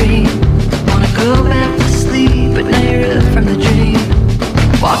from the dream. Wanna go back to sleep, but now you're up from the dream.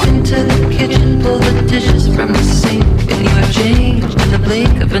 Walk into the kitchen, pull the dishes from the sink, and you have changed in the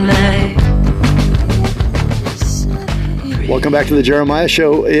blink of an eye. Welcome back to the Jeremiah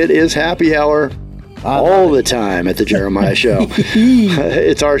Show. It is happy hour all the time at the Jeremiah Show.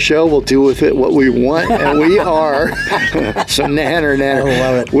 It's our show. We'll do with it what we want, and we are. So nanner. I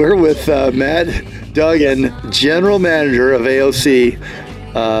love it. We're with Matt Duggan, General Manager of A.O.C.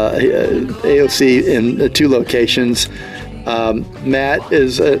 A.O.C. in 2 locations. Matt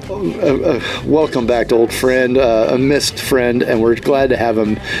is a welcome back to old friend, a missed friend, and we're glad to have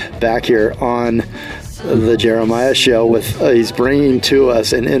him back here on the Jeremiah Show. With he's bringing to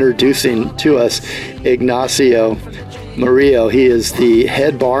us and introducing to us Ignacio Murillo. He is the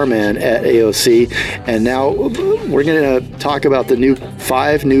head barman at A.O.C. And now we're going to talk about the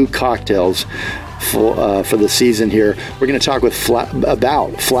 5 new cocktails for the season here. We're going to talk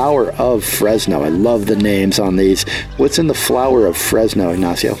about Flower of Fresno. I love the names on these. What's in the Flower of Fresno,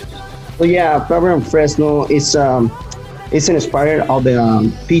 Ignacio? Well, yeah, Flower of Fresno is it's inspired of the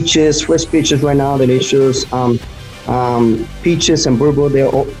peaches, fresh peaches right now, delicious. Peaches and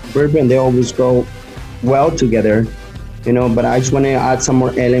bourbon, they always go well together, you know, but I just want to add some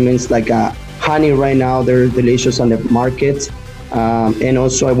more elements like honey right now. They're delicious on the market. And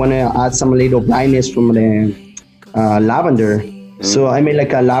also I want to add some little brightness from the lavender. So I made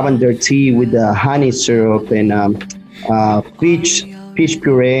like a lavender tea with the honey syrup and peach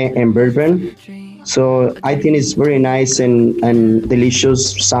puree and bourbon. So I think it's very nice and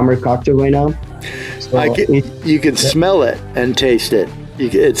delicious summer cocktail right now. So you can smell it and taste it.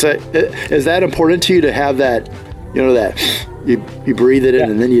 Is that important to you to have that, you know, that you breathe it in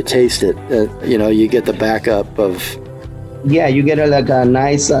and then you taste it? You know, you get the backup of Yeah, you get a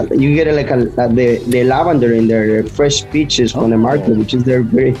nice, the lavender in there, the fresh peaches from the market, which is they're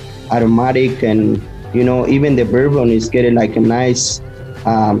very aromatic, and even the bourbon is getting like a nice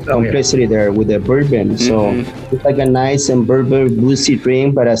complexity there with the bourbon. So it's like a nice and bourbon boozy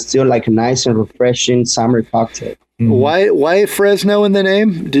drink, but it's still like a nice and refreshing summer cocktail. Why Fresno in the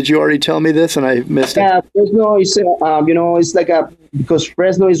name? Did you already tell me this and I missed it? Yeah, Fresno is it's like because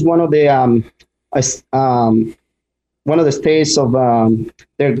Fresno is one of the states of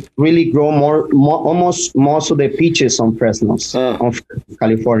they really grow almost most of the peaches on Fresno, of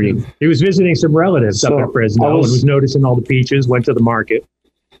California. He was visiting some relatives up in Fresno and was noticing all the peaches. Went to the market.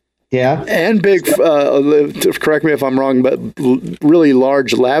 Yeah, and big. Correct me if I'm wrong, but really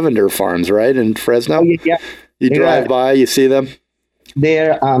large lavender farms, right, in Fresno. Oh, yeah. You drive by, you see them. They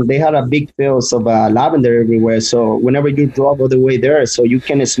had a big fields of lavender everywhere. So whenever you drive all the way there, so you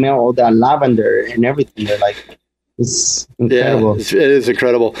can smell all that lavender and everything. They're like, it's incredible. Yeah, it is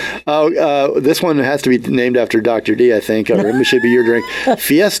incredible. This one has to be named after Dr. D, I think, or it should be your drink.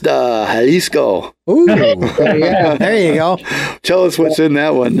 Fiesta Jalisco. Ooh, yeah, there you go. Tell us what's in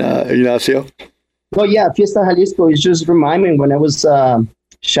that one, Ignacio. Well, yeah, Fiesta Jalisco is just remind me when I was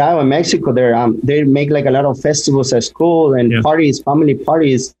child in Mexico. They make like a lot of festivals at school and parties, family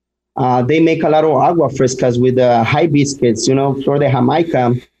parties. They make a lot of agua frescas with hibiscus, Flor de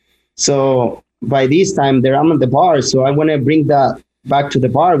Jamaica. So by this time, I'm at the bar, so I want to bring that back to the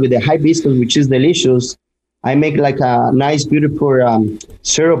bar with the hibiscus, which is delicious. I make like a nice, beautiful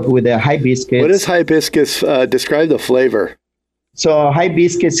syrup with the hibiscus. What is hibiscus? Describe the flavor. So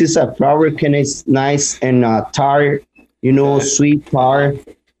hibiscus is a flower, and it's nice and tart, sweet tart.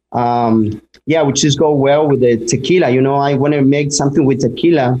 Which just go well with the tequila. I want to make something with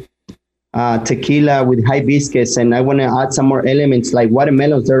tequila with hibiscus, and I want to add some more elements like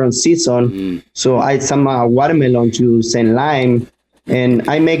watermelons. They're on season, so I add some watermelon juice and lime, and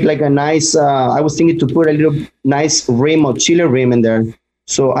I make like a nice. I was thinking to put a little nice rim of chili rim in there,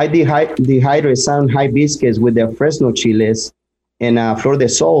 so I dehydrate some hibiscus with the Fresno chiles and Flor de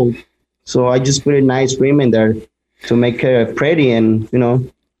Sol. So I just put a nice rim in there to make it pretty, and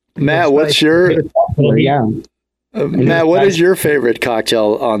Matt, what's your Matt, what is your favorite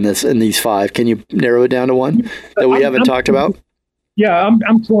cocktail on in these five? Can you narrow it down to one that we haven't talked about? Yeah,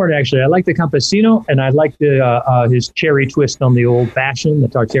 I'm torn actually. I like the Campesino, and I like his cherry twist on the old fashioned, the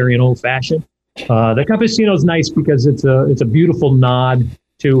Tartarian old fashioned. The Campesino is nice because it's a beautiful nod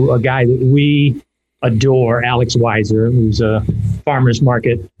to a guy that we adore, Alex Weiser, who's a farmers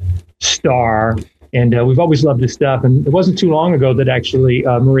market star. And we've always loved his stuff. And it wasn't too long ago that actually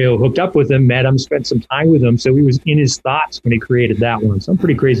Murillo hooked up with him, met him, spent some time with him. So he was in his thoughts when he created that one. So I'm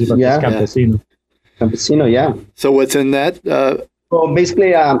pretty crazy about this Campesino. Campesino, yeah. So what's in that? Well,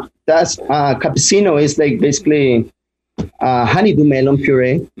 basically, that's Campesino is like basically honeydew melon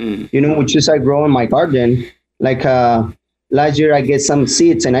puree, which is I grow in my garden. Like last year, I get some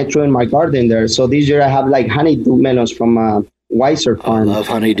seeds and I throw in my garden there. So this year I have like honeydew melons from Weiser Farm. I love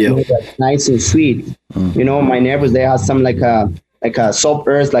honeydew. Nice and sweet. My neighbors, they have some like a soft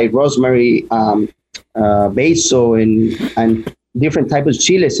herbs like rosemary, basil, and different types of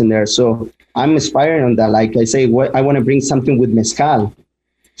chiles in there. So I'm inspired on that. Like I say, I want to bring something with mezcal.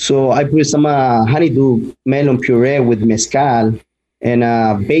 So I put some honeydew melon puree with mezcal and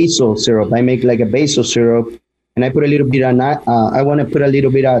basil syrup. I make like a basil syrup, and I put a little bit of I want to put a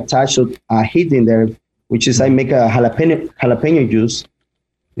little bit of touch of heat in there, which is I make a jalapeno juice,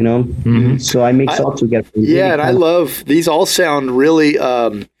 So I mix all together. Yeah, and I love these. All sound really,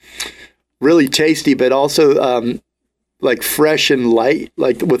 really tasty, but also like fresh and light,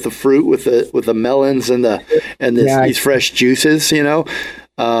 like with the fruit, with the melons and these fresh juices. It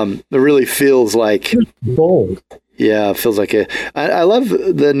really feels like bold. Yeah, it feels like it. I love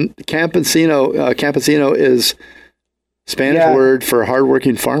the Campesino. Campesino is Spanish word for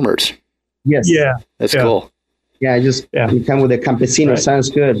hardworking farmers. Yes. Yeah. That's cool. Yeah, you come with a Campesino. Right.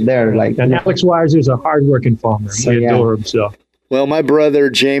 Sounds good there. Like, and Alex Weiser is a hardworking farmer. We adore him. So. Well, my brother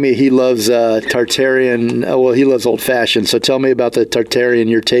Jamie, he loves Tartarian. Well, he loves old fashioned. So tell me about the Tartarian.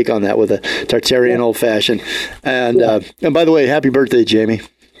 Your take on that with a Tartarian old fashioned. And by the way, happy birthday, Jamie.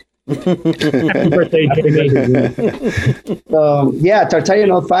 Happy birthday, Jamie.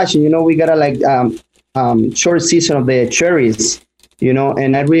 Tartarian old fashioned. We gotta like short season of the cherries.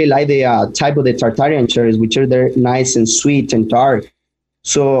 And I really like the type of the Tartarian cherries, which are they're nice and sweet and dark.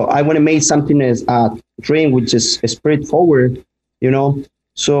 So I want to make something as drink which is straightforward,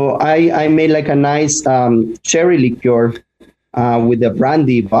 So I made like a nice cherry liqueur with the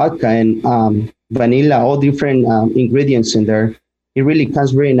brandy, vodka, and vanilla, all different ingredients in there. it really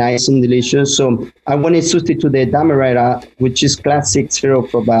comes very nice and delicious. So I want to substitute the Demerara, which is classic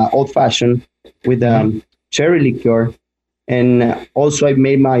syrup of old fashioned with cherry liqueur. And also I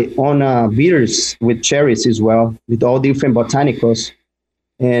made my own bitters with cherries as well, with all different botanicals.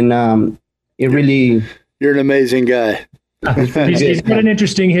 And it really... You're an amazing guy. He's got an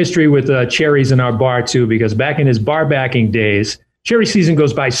interesting history with cherries in our bar, too, because back in his bar backing days, cherry season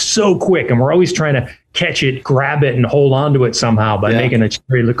goes by so quick, and we're always trying to catch it, grab it, and hold on to it somehow by making a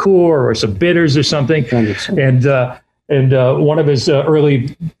cherry liqueur or some bitters or something. And one of his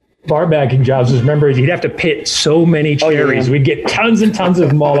early bar backing jobs was, remember, he'd have to pit so many cherries. We'd get tons and tons of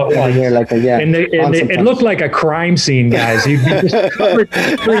them all at once. And it looked like a crime scene, guys. You'd be just covered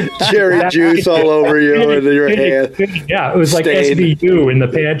cherry juice all over you and your hand. Yeah, it was like SVU in the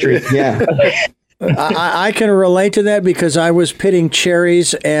pantry. Yeah. I can relate to that because I was pitting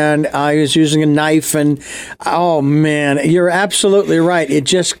cherries and I was using a knife, and oh man, you're absolutely right.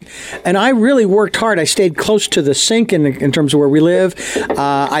 And I really worked hard. I stayed close to the sink in terms of where we live.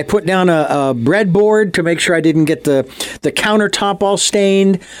 I put down a breadboard to make sure I didn't get the countertop all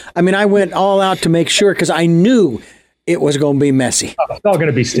stained. I mean, I went all out to make sure because I knew it was going to be messy. Oh, it's all going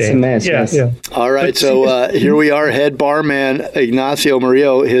to be stained. It's a mess. Yeah. All right, so here we are, head barman Ignacio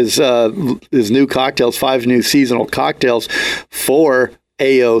Murillo, his new cocktails, 5 new seasonal cocktails for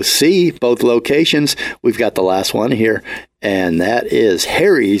A.O.C, both locations. We've got the last one here, and that is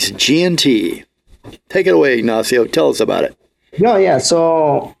Harry's G&T. Take it away, Ignacio. Tell us about it.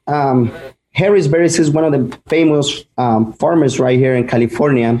 So Harry's Berries is one of the famous farmers right here in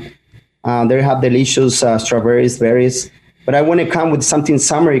California. They have delicious strawberries, berries. But I want to come with something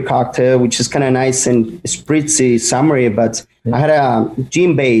summery cocktail, which is kind of nice and spritzy summery. But I had a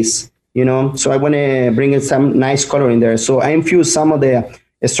gin base, so I want to bring in some nice color in there. So I infused some of the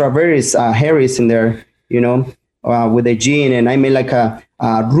strawberries, Harry's in there, with the gin. And I made like a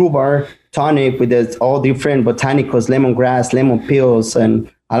rhubarb tonic with all different botanicals, lemongrass, lemon peels, and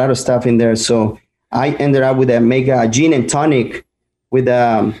a lot of stuff in there. So I ended up with a mega gin and tonic with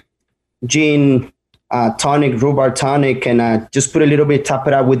gin, tonic, rhubarb tonic, and just put a little bit, top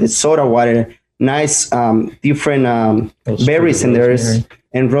it up with the soda water. Nice, different berries in there,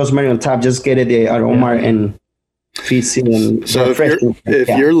 and rosemary on top. Just get it the aroma and fizzy and so if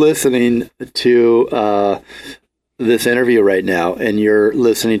you're listening to this interview right now, and you're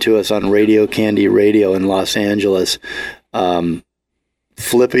listening to us on Radio Candy Radio in Los Angeles,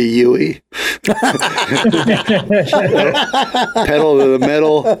 Flippy Yui, pedal to the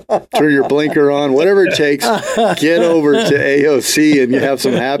metal, turn your blinker on, whatever it takes, get over to A.O.C and you have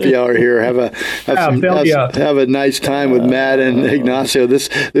some happy hour here. Have a nice time with Matt and Ignacio.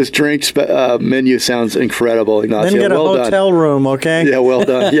 This drinks menu sounds incredible, Ignacio. Then get a hotel room, okay? Yeah, well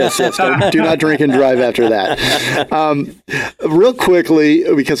done. Yes. Do not drink and drive after that. Real quickly,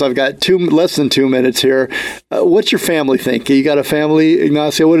 because I've got less than 2 minutes here. What's your family think? You got a family,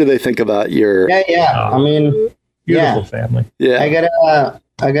 Ignacio? What do they think about your? I mean, beautiful family. Yeah,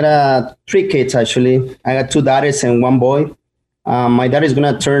 I got 3 kids actually. I got 2 daughters and 1 boy. My daughter is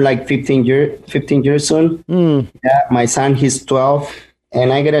gonna turn like 15 years soon. Yeah, my son, he's 12,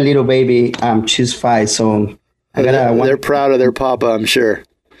 and I got a little baby. She's 5. So I got they're proud of their papa, I'm sure.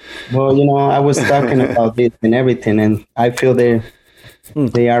 Well, I was talking about this and everything, and I feel they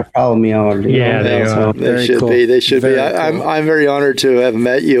are proud of me. They should be. They should be. I'm very honored to have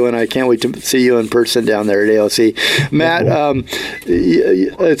met you, and I can't wait to see you in person down there at A.O.C. Matt,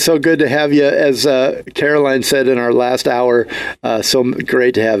 it's so good to have you. As Caroline said in our last hour, so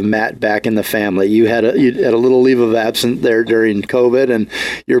great to have Matt back in the family. You had a little leave of absence there during COVID, and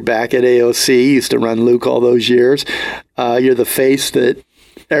you're back at A.O.C. You used to run Lucques all those years. You're the face that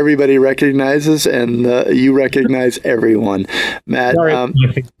everybody recognizes, and you recognize everyone. Matt,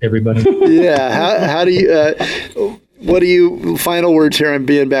 everybody. Yeah. How do you? What do you? Final words here on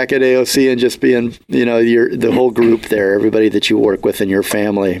being back at A.O.C. and just being, the whole group there, everybody that you work with in your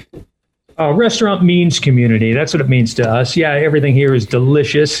family. Restaurant means community. That's what it means to us. Yeah, everything here is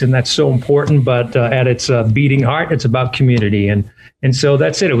delicious, and that's so important. But at its beating heart, it's about community, and so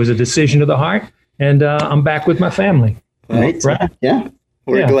that's it. It was a decision of the heart, and I'm back with my family. Right. Yeah.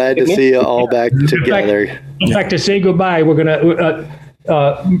 We're glad to see you all back together. In fact, to say goodbye, we're going to,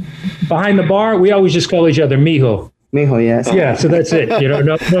 behind the bar, we always just call each other Mijo. Mijo, yes. Yeah, so that's it.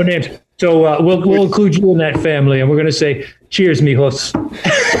 No names. So we'll include you in that family, and we're going to say, cheers, mijos.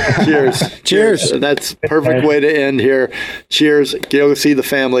 Cheers. That's a perfect way to end here. Cheers. Go see the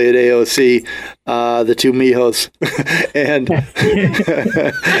family at A.O.C., the 2 mijos,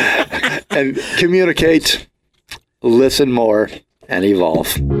 and communicate, listen more, and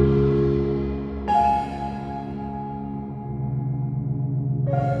evolve.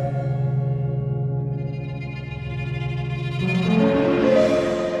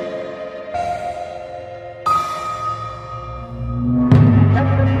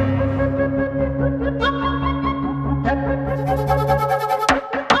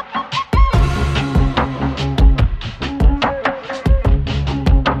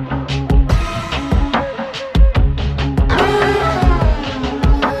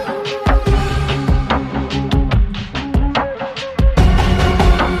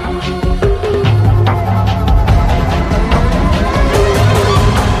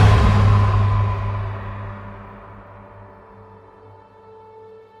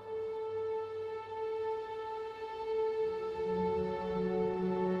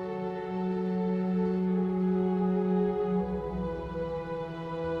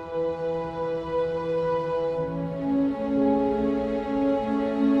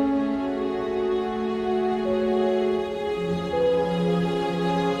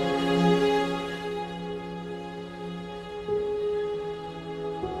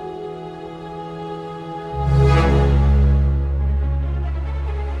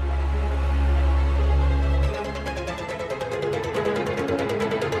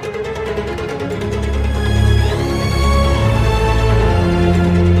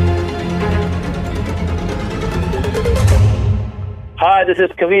 Hi, this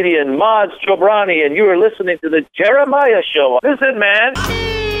is comedian Maz Jobrani, and you are listening to the Jeremiah Show. Listen, man.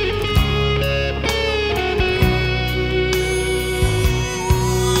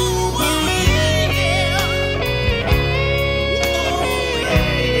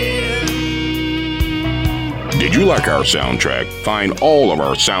 Did you like our soundtrack? Find all of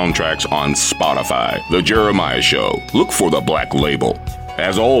our soundtracks on Spotify. The Jeremiah Show. Look for the Black Label.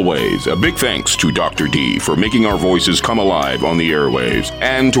 As always, a big thanks to Dr. D for making our voices come alive on the airwaves,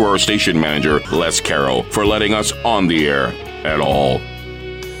 and to our station manager, Les Carroll, for letting us on the air at all.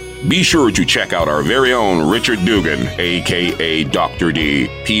 Be sure to check out our very own Richard Duggan, a.k.a. Dr. D,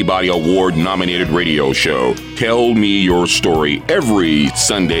 Peabody Award-nominated radio show, Tell Me Your Story, every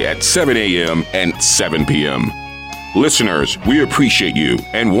Sunday at 7 a.m. and 7 p.m. Listeners, we appreciate you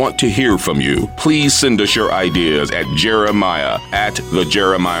and want to hear from you. Please send us your ideas at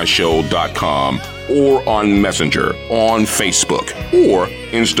jeremiah@thejeremiahshow.com or on Messenger, on Facebook, or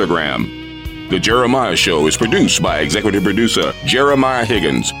Instagram. The Jeremiah Show is produced by executive producer Jeremiah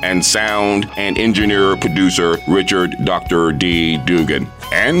Higgins and sound and engineer producer Richard Dr. D. Duggan.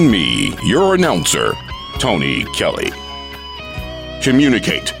 And me, your announcer, Tony Kelly.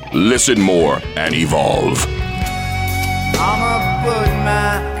 Communicate, listen more, and evolve. I'ma put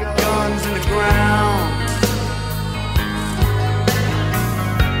my guns in the ground.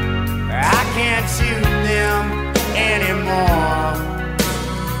 I can't shoot them anymore.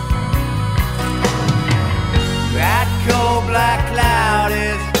 That cold black cloud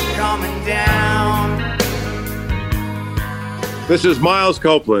is coming down. This is Miles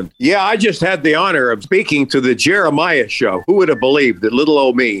Copeland. Yeah, I just had the honor of speaking to the Jeremiah Show. Who would have believed that little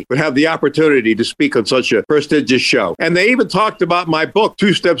old me would have the opportunity to speak on such a prestigious show? And they even talked about my book,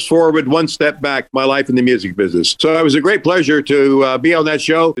 2 Steps Forward, 1 Step Back, My Life in the Music Business. So it was a great pleasure to be on that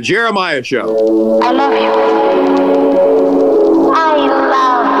show, the Jeremiah Show. I love you. I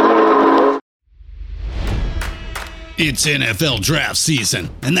love you. It's NFL draft season,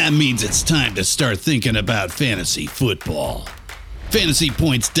 and that means it's time to start thinking about fantasy football.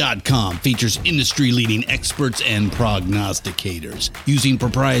 FantasyPoints.com features industry-leading experts and prognosticators using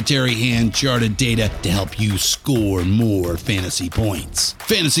proprietary hand-charted data to help you score more fantasy points.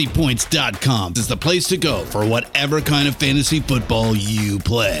 FantasyPoints.com is the place to go for whatever kind of fantasy football you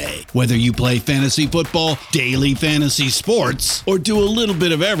play. Whether you play fantasy football, daily fantasy sports, or do a little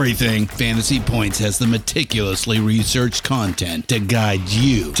bit of everything, Fantasy Points has the meticulously researched content to guide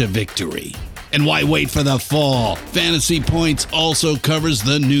you to victory. And why wait for the fall? Fantasy Points also covers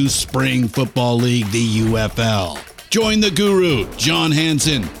the new spring football league, the UFL. Join the guru, John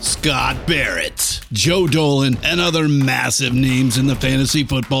Hansen, Scott Barrett, Joe Dolan, and other massive names in the fantasy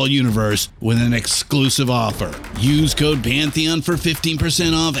football universe with an exclusive offer. Use code Pantheon for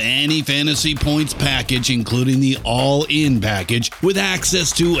 15% off any Fantasy Points package, including the all-in package, with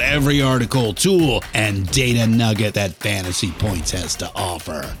access to every article, tool, and data nugget that Fantasy Points has to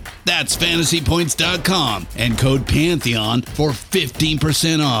offer. That's FantasyPoints.com and code Pantheon for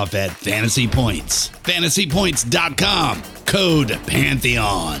 15% off at Fantasy Points. FantasyPoints.com, code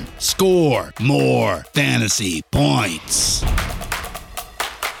Pantheon. Score more fantasy points.